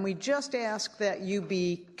year, and we just ask that you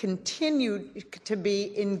be continued to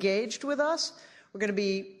be engaged with us. We're going to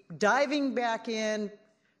be diving back in,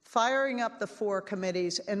 firing up the 4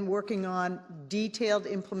 committees, and working on detailed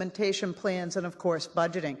implementation plans and, of course,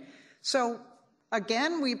 budgeting. So,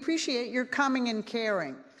 again, we appreciate your coming and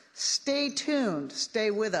caring. Stay tuned. Stay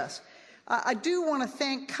with us. I do want to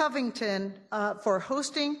thank Covington for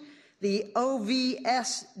hosting the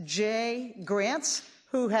OVSJ grants,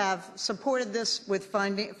 who have supported this with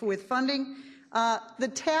funding. The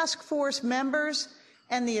task force members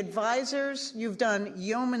and the advisors, you've done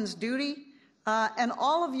yeoman's duty, and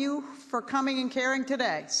all of you for coming and caring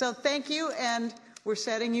today. So thank you, and we're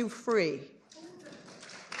setting you free.